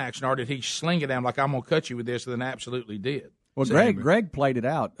wouldn't be an action, or did he sling it down like I'm gonna cut you with this? And then absolutely did. Well, Greg played it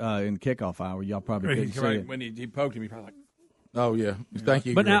out in kickoff hour. Y'all probably couldn't see it. When he poked him, he probably like. Oh yeah, thank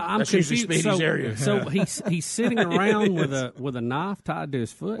you. But Greg. now I'm That's usually confused. Speedy's area. So he's sitting around with a knife tied to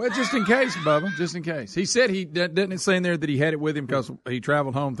his foot. Well, just in case, Bubba, just in case. He said didn't it say in there that he had it with him because he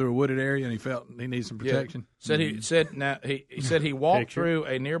traveled home through a wooded area and he felt he needed some protection. Yeah. He said he walked through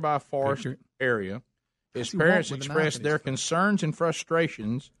a nearby forest area. His parents expressed their concerns and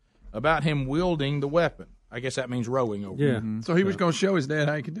frustrations about him wielding the weapon. I guess that means rowing over. Yeah. So he was going to show his dad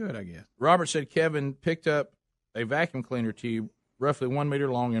how he could do it, I guess. Robert said Kevin picked up a vacuum cleaner tube roughly 1 meter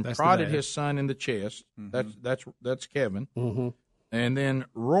long and prodded his son in the chest. That's Kevin. Mm-hmm. And then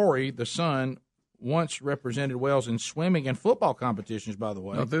Rory, the son, once represented Wales in swimming and football competitions, by the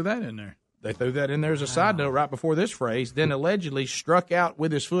way. They threw that in there. They threw that in there as a side note right before this phrase, then allegedly struck out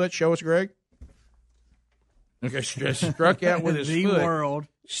with his foot. Show us, Greg. Okay, struck out with his foot,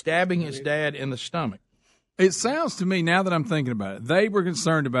 stabbing his dad in the stomach. It sounds to me, now that I'm thinking about it, they were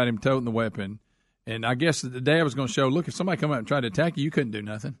concerned about him toting the weapon. And I guess the dad was going to show, look, if somebody come out and tried to attack you, you couldn't do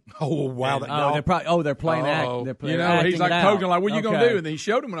nothing. Oh, wow. They're probably they're playing act. They're playing he's like poking, like, what are you going to Okay. do? And then he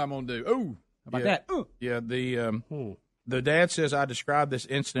showed him what I'm going to do. Ooh. How about that? Yeah, the dad says I described this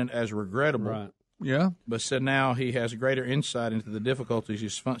incident as regrettable. Right. Yeah. But so now he has greater insight into the difficulties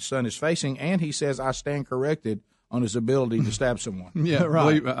his son is facing, and he says, I stand corrected on his ability to stab someone. Yeah,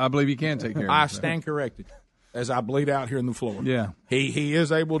 right. I believe he can take care of it. I stand corrected as I bleed out here in the floor. Yeah. He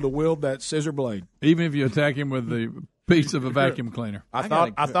is able to wield that scissor blade. Even if you attack him with the piece of a vacuum cleaner. I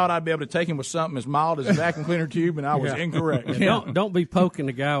thought I'd be able to take him with something as mild as a vacuum cleaner tube, and I was incorrect. Don't be poking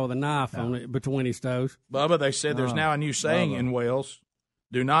the guy with a knife on it between his toes. Bubba, they said there's now a new saying in Wales: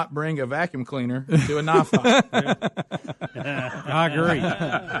 "Do not bring a vacuum cleaner to a knife fight." I agree.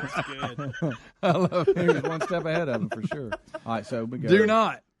 That's good. I love it. He was one step ahead of him for sure. All right, so we go. Do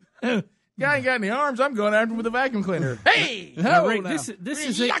not. Guy ain't got any arms. I'm going after him with a vacuum cleaner. Hey, now, Rick,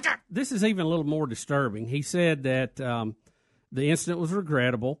 this is even a little more disturbing. He said that the incident was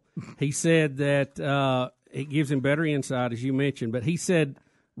regrettable. He said that it gives him better insight, as you mentioned. But he said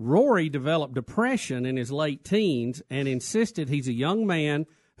Rory developed depression in his late teens and insisted he's a young man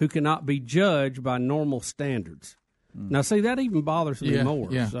who cannot be judged by normal standards. Now, see, that even bothers me more.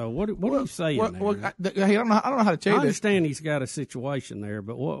 Yeah. So what are you saying there? I don't know how to tell you I understand he's got a situation there,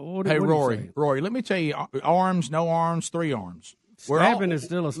 but what Hey, what are you saying? Rory, let me tell you, arms, no arms, 3 arms. Stabbing is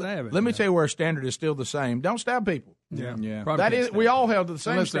still a stabbing. Let me tell you where a standard is still the same. Don't stab people. Yeah. That is, we all held to the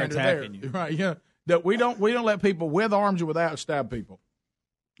same Unless they're standard there. attacking you. Right, yeah. That we don't let people with arms or without stab people.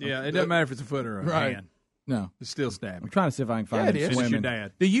 Yeah, it doesn't matter if it's a foot or a hand. No. It's still stabbing. I'm trying to see if I can find it is. It's your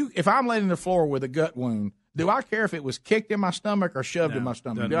dad. If I'm laying on the floor with a gut wound, do I care if it was kicked in my stomach or shoved in my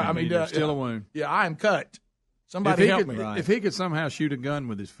stomach? Still a wound. Yeah, I am cut. Somebody help me. If he could somehow shoot a gun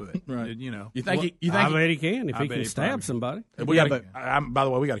with his foot, right? You know, you think I bet he can if he can stab somebody. By the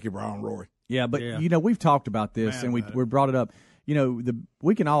way, we got to keep our eye on Rory. Yeah, but we've talked about this and we brought it up.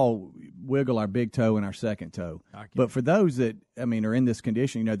 We can all wiggle our big toe and our second toe, but for those that are in this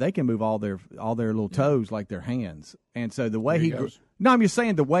condition, they can move all their little toes like their hands. And so the way I'm just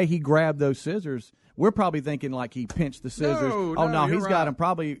saying the way he grabbed those scissors, we're probably thinking like he pinched the scissors. He's got them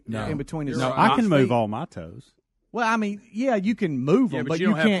probably in between his. I can move all my toes. Well, you can move them, but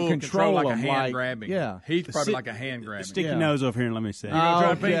you can't control like them a hand grabbing. Yeah, he's probably like a hand grabbing. Stick your nose over here and let me see. You gonna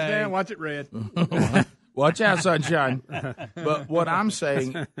try to pinch down? Watch it red. Watch out, sunshine. But what I'm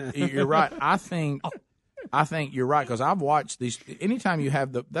saying, you're right. I think you're right because I've watched these. Anytime you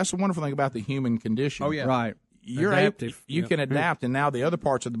have that's the wonderful thing about the human condition. Oh yeah, right. You're adaptive. You can adapt, and now the other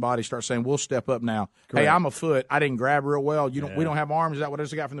parts of the body start saying, "We'll step up now." Correct. Hey, I'm a foot. I didn't grab real well. We don't have arms. Is that what I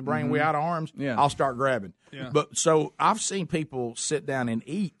just got from the brain? We out of arms. Yeah. I'll start grabbing. Yeah. But so I've seen people sit down and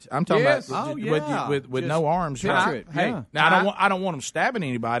eat. I'm talking about with no arms. Right? Hey, now I don't want them stabbing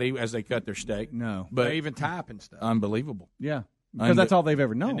anybody as they cut their steak. No, but they even type and stuff. Unbelievable. Yeah, because that's all they've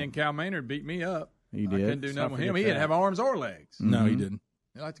ever known. And then Cal Maynard beat me up. He did. I couldn't do nothing with him. He didn't have arms or legs. No, he didn't.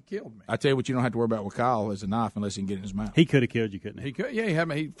 He like to kill me. I tell you what, you don't have to worry about with Kyle as a knife unless he can get it in his mouth. He could have killed you, couldn't he? He could. Yeah,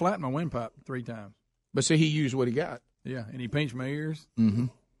 he flattened my windpipe 3 times. But see, he used what he got. Yeah, and he pinched my ears. Mm-hmm.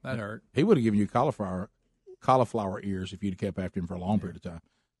 That hurt. He would have given you cauliflower ears if you'd have kept after him for a long period of time.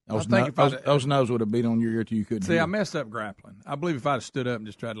 Those nose would have beat on your ear till you couldn't. See, I messed up grappling. I believe if I'd have stood up and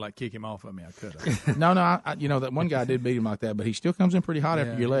just tried to kick him off of me, I could have. No, that one guy did beat him like that, but he still comes in pretty hot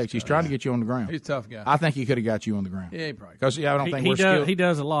after your legs. He's trying to get you on the ground. He's a tough guy. I think he could have got you on the ground. Yeah, he probably. Because I don't think we're skilled. He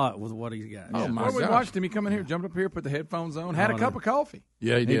does a lot with what he's got. Oh my gosh. We watched him. He come in here, jumped up here, put the headphones on, had a cup of coffee.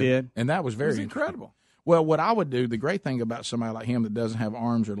 Yeah, he did. And that was very incredible. Well, what I would do, the great thing about somebody like him that doesn't have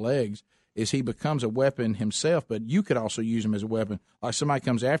arms or legs, is he becomes a weapon himself, but you could also use him as a weapon. Like somebody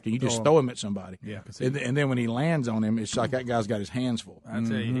comes after you, just throw him at somebody. Yeah. And then when he lands on him, it's like that guy's got his hands full. I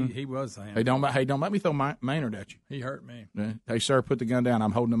tell you, he was the hand. Hey, don't let me throw Maynard at you. He hurt me. Hey, sir, put the gun down.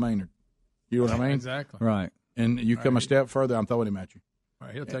 I'm holding a Maynard. You know what I mean? Exactly. Right. And you come a step further, I'm throwing him at you.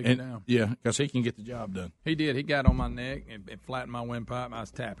 Right, he'll take you down. Yeah, because he can get the job done. He did. He got on my neck and flattened my windpipe, and I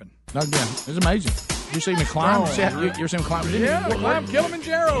was tapping. No, yeah, it's amazing. You see me climb? You ever seen him climb? Yeah, climb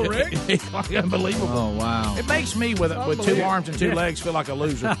Kilimanjaro, Rick. Unbelievable. Oh, wow. It makes me, with 2 arms and 2 legs, feel like a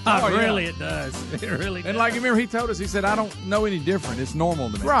loser. Really, it does. It really does. And like, remember, he told us, he said, I don't know any different. It's normal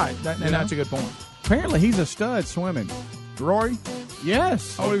to me. Right, and that's a good point. Apparently, he's a stud swimming. Rory?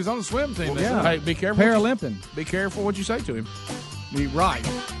 Yes. Oh, he was on the swim team. Yeah. Hey, be careful. Paralympian. Be careful what you say to him. Right.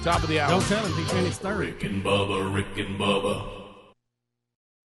 Top of the hour. Don't tell him he finished third. Rick and Bubba.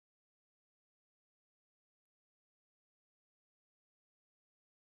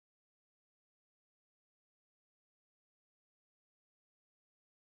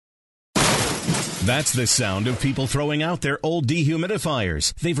 That's the sound of people throwing out their old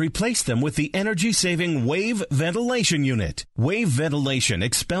dehumidifiers. They've replaced them with the energy-saving Wave Ventilation Unit. Wave Ventilation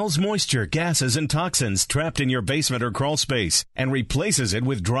expels moisture, gases, and toxins trapped in your basement or crawl space and replaces it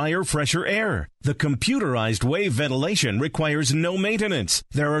with drier, fresher air. The computerized Wave ventilation requires no maintenance.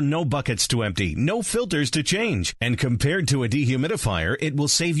 There are no buckets to empty, no filters to change. And compared to a dehumidifier, it will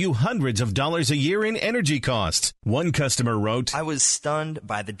save you hundreds of dollars a year in energy costs. One customer wrote, I was stunned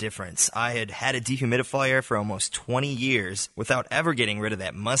by the difference. I had had a dehumidifier for almost 20 years without ever getting rid of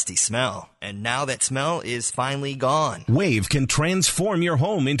that musty smell. And now that smell is finally gone. Wave can transform your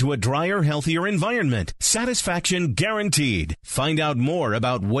home into a drier, healthier environment. Satisfaction guaranteed. Find out more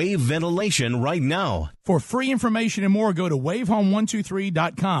about Wave ventilation right now. For free information and more, go to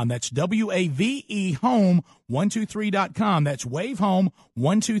wavehome123.com. That's WAVE home123.com. That's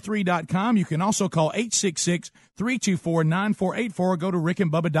wavehome123.com. You can also call 866-324-9484 or go to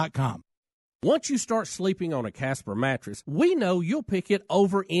rickandbubba.com. Once you start sleeping on a Casper mattress, we know you'll pick it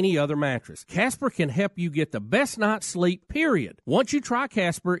over any other mattress. Casper can help you get the best night's sleep, period. Once you try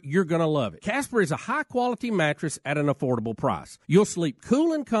Casper, you're going to love it. Casper is a high-quality mattress at an affordable price. You'll sleep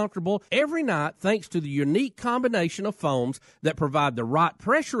cool and comfortable every night thanks to the unique combination of foams that provide the right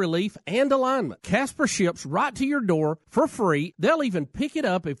pressure relief and alignment. Casper ships right to your door for free. They'll even pick it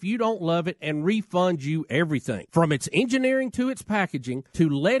up if you don't love it and refund you everything. From its engineering to its packaging to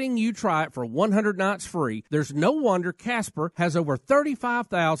letting you try it for 100 nights free, there's no wonder Casper has over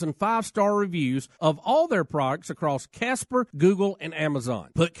 35,000 five-star reviews of all their products across Casper, Google, and Amazon.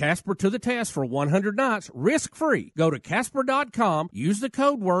 Put Casper to the test for 100 nights risk-free. Go to Casper.com, use the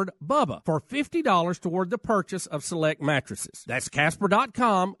code word BUBBA for $50 toward the purchase of select mattresses. That's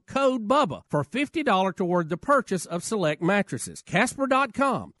Casper.com, code BUBBA for $50 toward the purchase of select mattresses.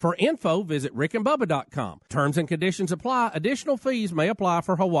 Casper.com. For info, visit rickandbubba.com. Terms and conditions apply. Additional fees may apply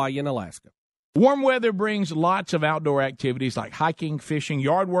for Hawaii and Alaska. Warm weather brings lots of outdoor activities like hiking, fishing,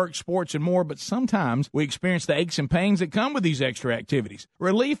 yard work, sports, and more, but sometimes we experience the aches and pains that come with these extra activities.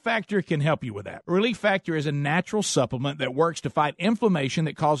 Relief Factor can help you with that. Relief Factor is a natural supplement that works to fight inflammation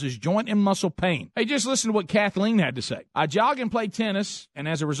that causes joint and muscle pain. Hey, just listen to what Kathleen had to say. I jog and play tennis, and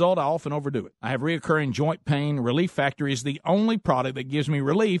as a result, I often overdo it. I have reoccurring joint pain. Relief Factor is the only product that gives me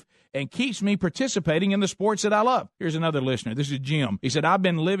relief and keeps me participating in the sports that I love. Here's another listener. This is Jim. He said, I've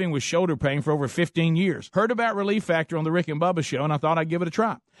been living with shoulder pain for over 15 years. Heard about Relief Factor on the Rick and Bubba show, and I thought I'd give it a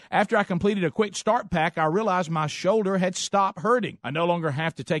try. After I completed a quick start pack, I realized my shoulder had stopped hurting. I no longer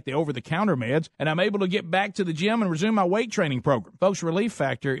have to take the over-the-counter meds, and I'm able to get back to the gym and resume my weight training program. Folks, Relief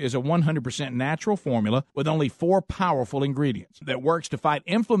Factor is a 100% natural formula with only 4 powerful ingredients that works to fight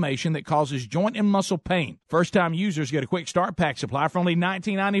inflammation that causes joint and muscle pain. First-time users get a quick start pack supply for only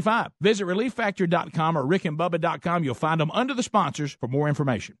 $19.95. Visit ReliefFactor.com or RickandBubba.com. You'll find them under the sponsors for more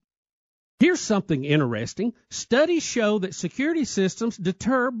information. Here's something interesting. Studies show that security systems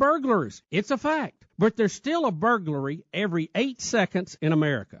deter burglars. It's a fact. But there's still a burglary every 8 seconds in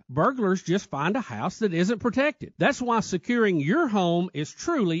America. Burglars just find a house that isn't protected. That's why securing your home is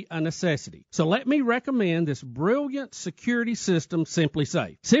truly a necessity. So let me recommend this brilliant security system, Simply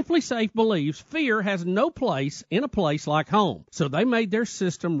Safe. Simply Safe believes fear has no place in a place like home. So they made their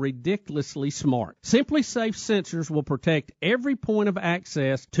system ridiculously smart. Simply Safe sensors will protect every point of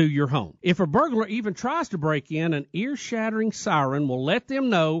access to your home. If a burglar even tries to break in, an ear-shattering siren will let them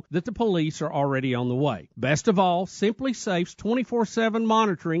know that the police are already on the way. Best of all, Simply Safe's 24/7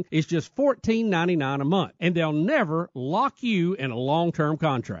 monitoring is just $14.99 a month, and they'll never lock you in a long-term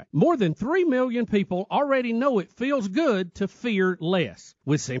contract. More than 3 million people already know it feels good to fear less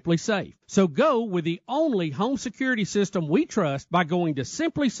with Simply Safe. So go with the only home security system we trust by going to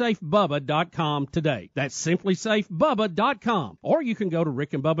simplysafebubba.com today. That's simplysafebubba.com, or you can go to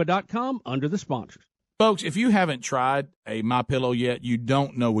rickandbubba.com under the sponsors. Folks, if you haven't tried a MyPillow yet, you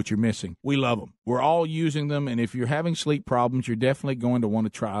don't know what you're missing. We love them. We're all using them, and if you're having sleep problems, you're definitely going to want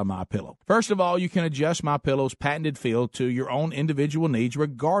to try a MyPillow. First of all, you can adjust MyPillow's patented feel to your own individual needs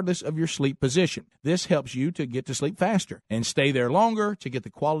regardless of your sleep position. This helps you to get to sleep faster and stay there longer to get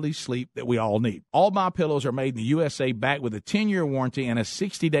the quality sleep that we all need. All MyPillows are made in the USA, backed with a 10-year warranty and a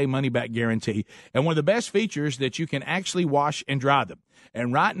 60-day money-back guarantee, and one of the best features that you can actually wash and dry them.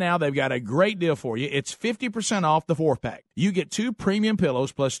 And right now, they've got a great deal for you. It's 50% off the 4-pack. You get 2 premium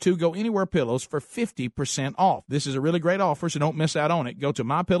pillows plus 2 Go-Anywhere pillows for 50% off. This is a really great offer, so don't miss out on it. Go to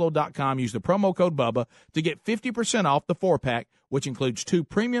MyPillow.com, use the promo code BUBBA to get 50% off the 4-pack, which includes 2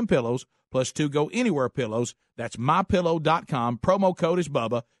 premium pillows plus 2 Go-Anywhere pillows. That's MyPillow.com. Promo code is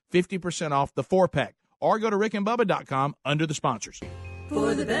BUBBA, 50% off the 4-pack. Or go to RickandBubba.com under the sponsors.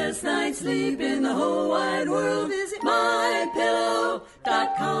 For the best night's sleep in the whole wide world, visit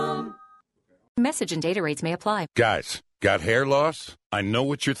MyPillow.com. Message and data rates may apply. Guys, got hair loss? I know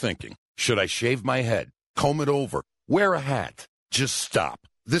what you're thinking. Should I shave my head, comb it over, wear a hat? Just stop.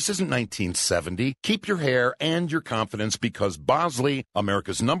 This isn't 1970. Keep your hair and your confidence because Bosley,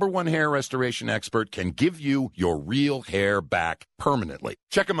 America's #1 hair restoration expert, can give you your real hair back permanently.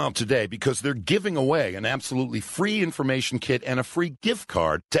 Check them out today because they're giving away an absolutely free information kit and a free gift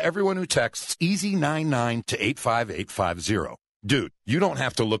card to everyone who texts EASY99 to 85850. Dude, you don't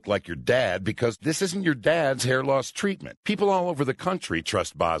have to look like your dad because this isn't your dad's hair loss treatment. People all over the country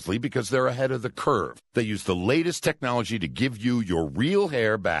trust Bosley because they're ahead of the curve. They use the latest technology to give you your real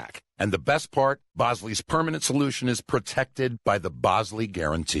hair back. And the best part, Bosley's permanent solution is protected by the Bosley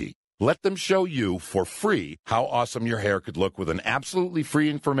Guarantee. Let them show you for free how awesome your hair could look with an absolutely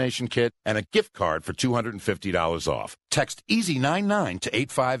free information kit and a gift card for $250 off. Text EASY99 to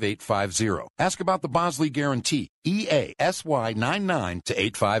 85850. Ask about the Bosley Guarantee. EASY99 to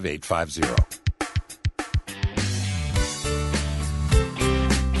 85850.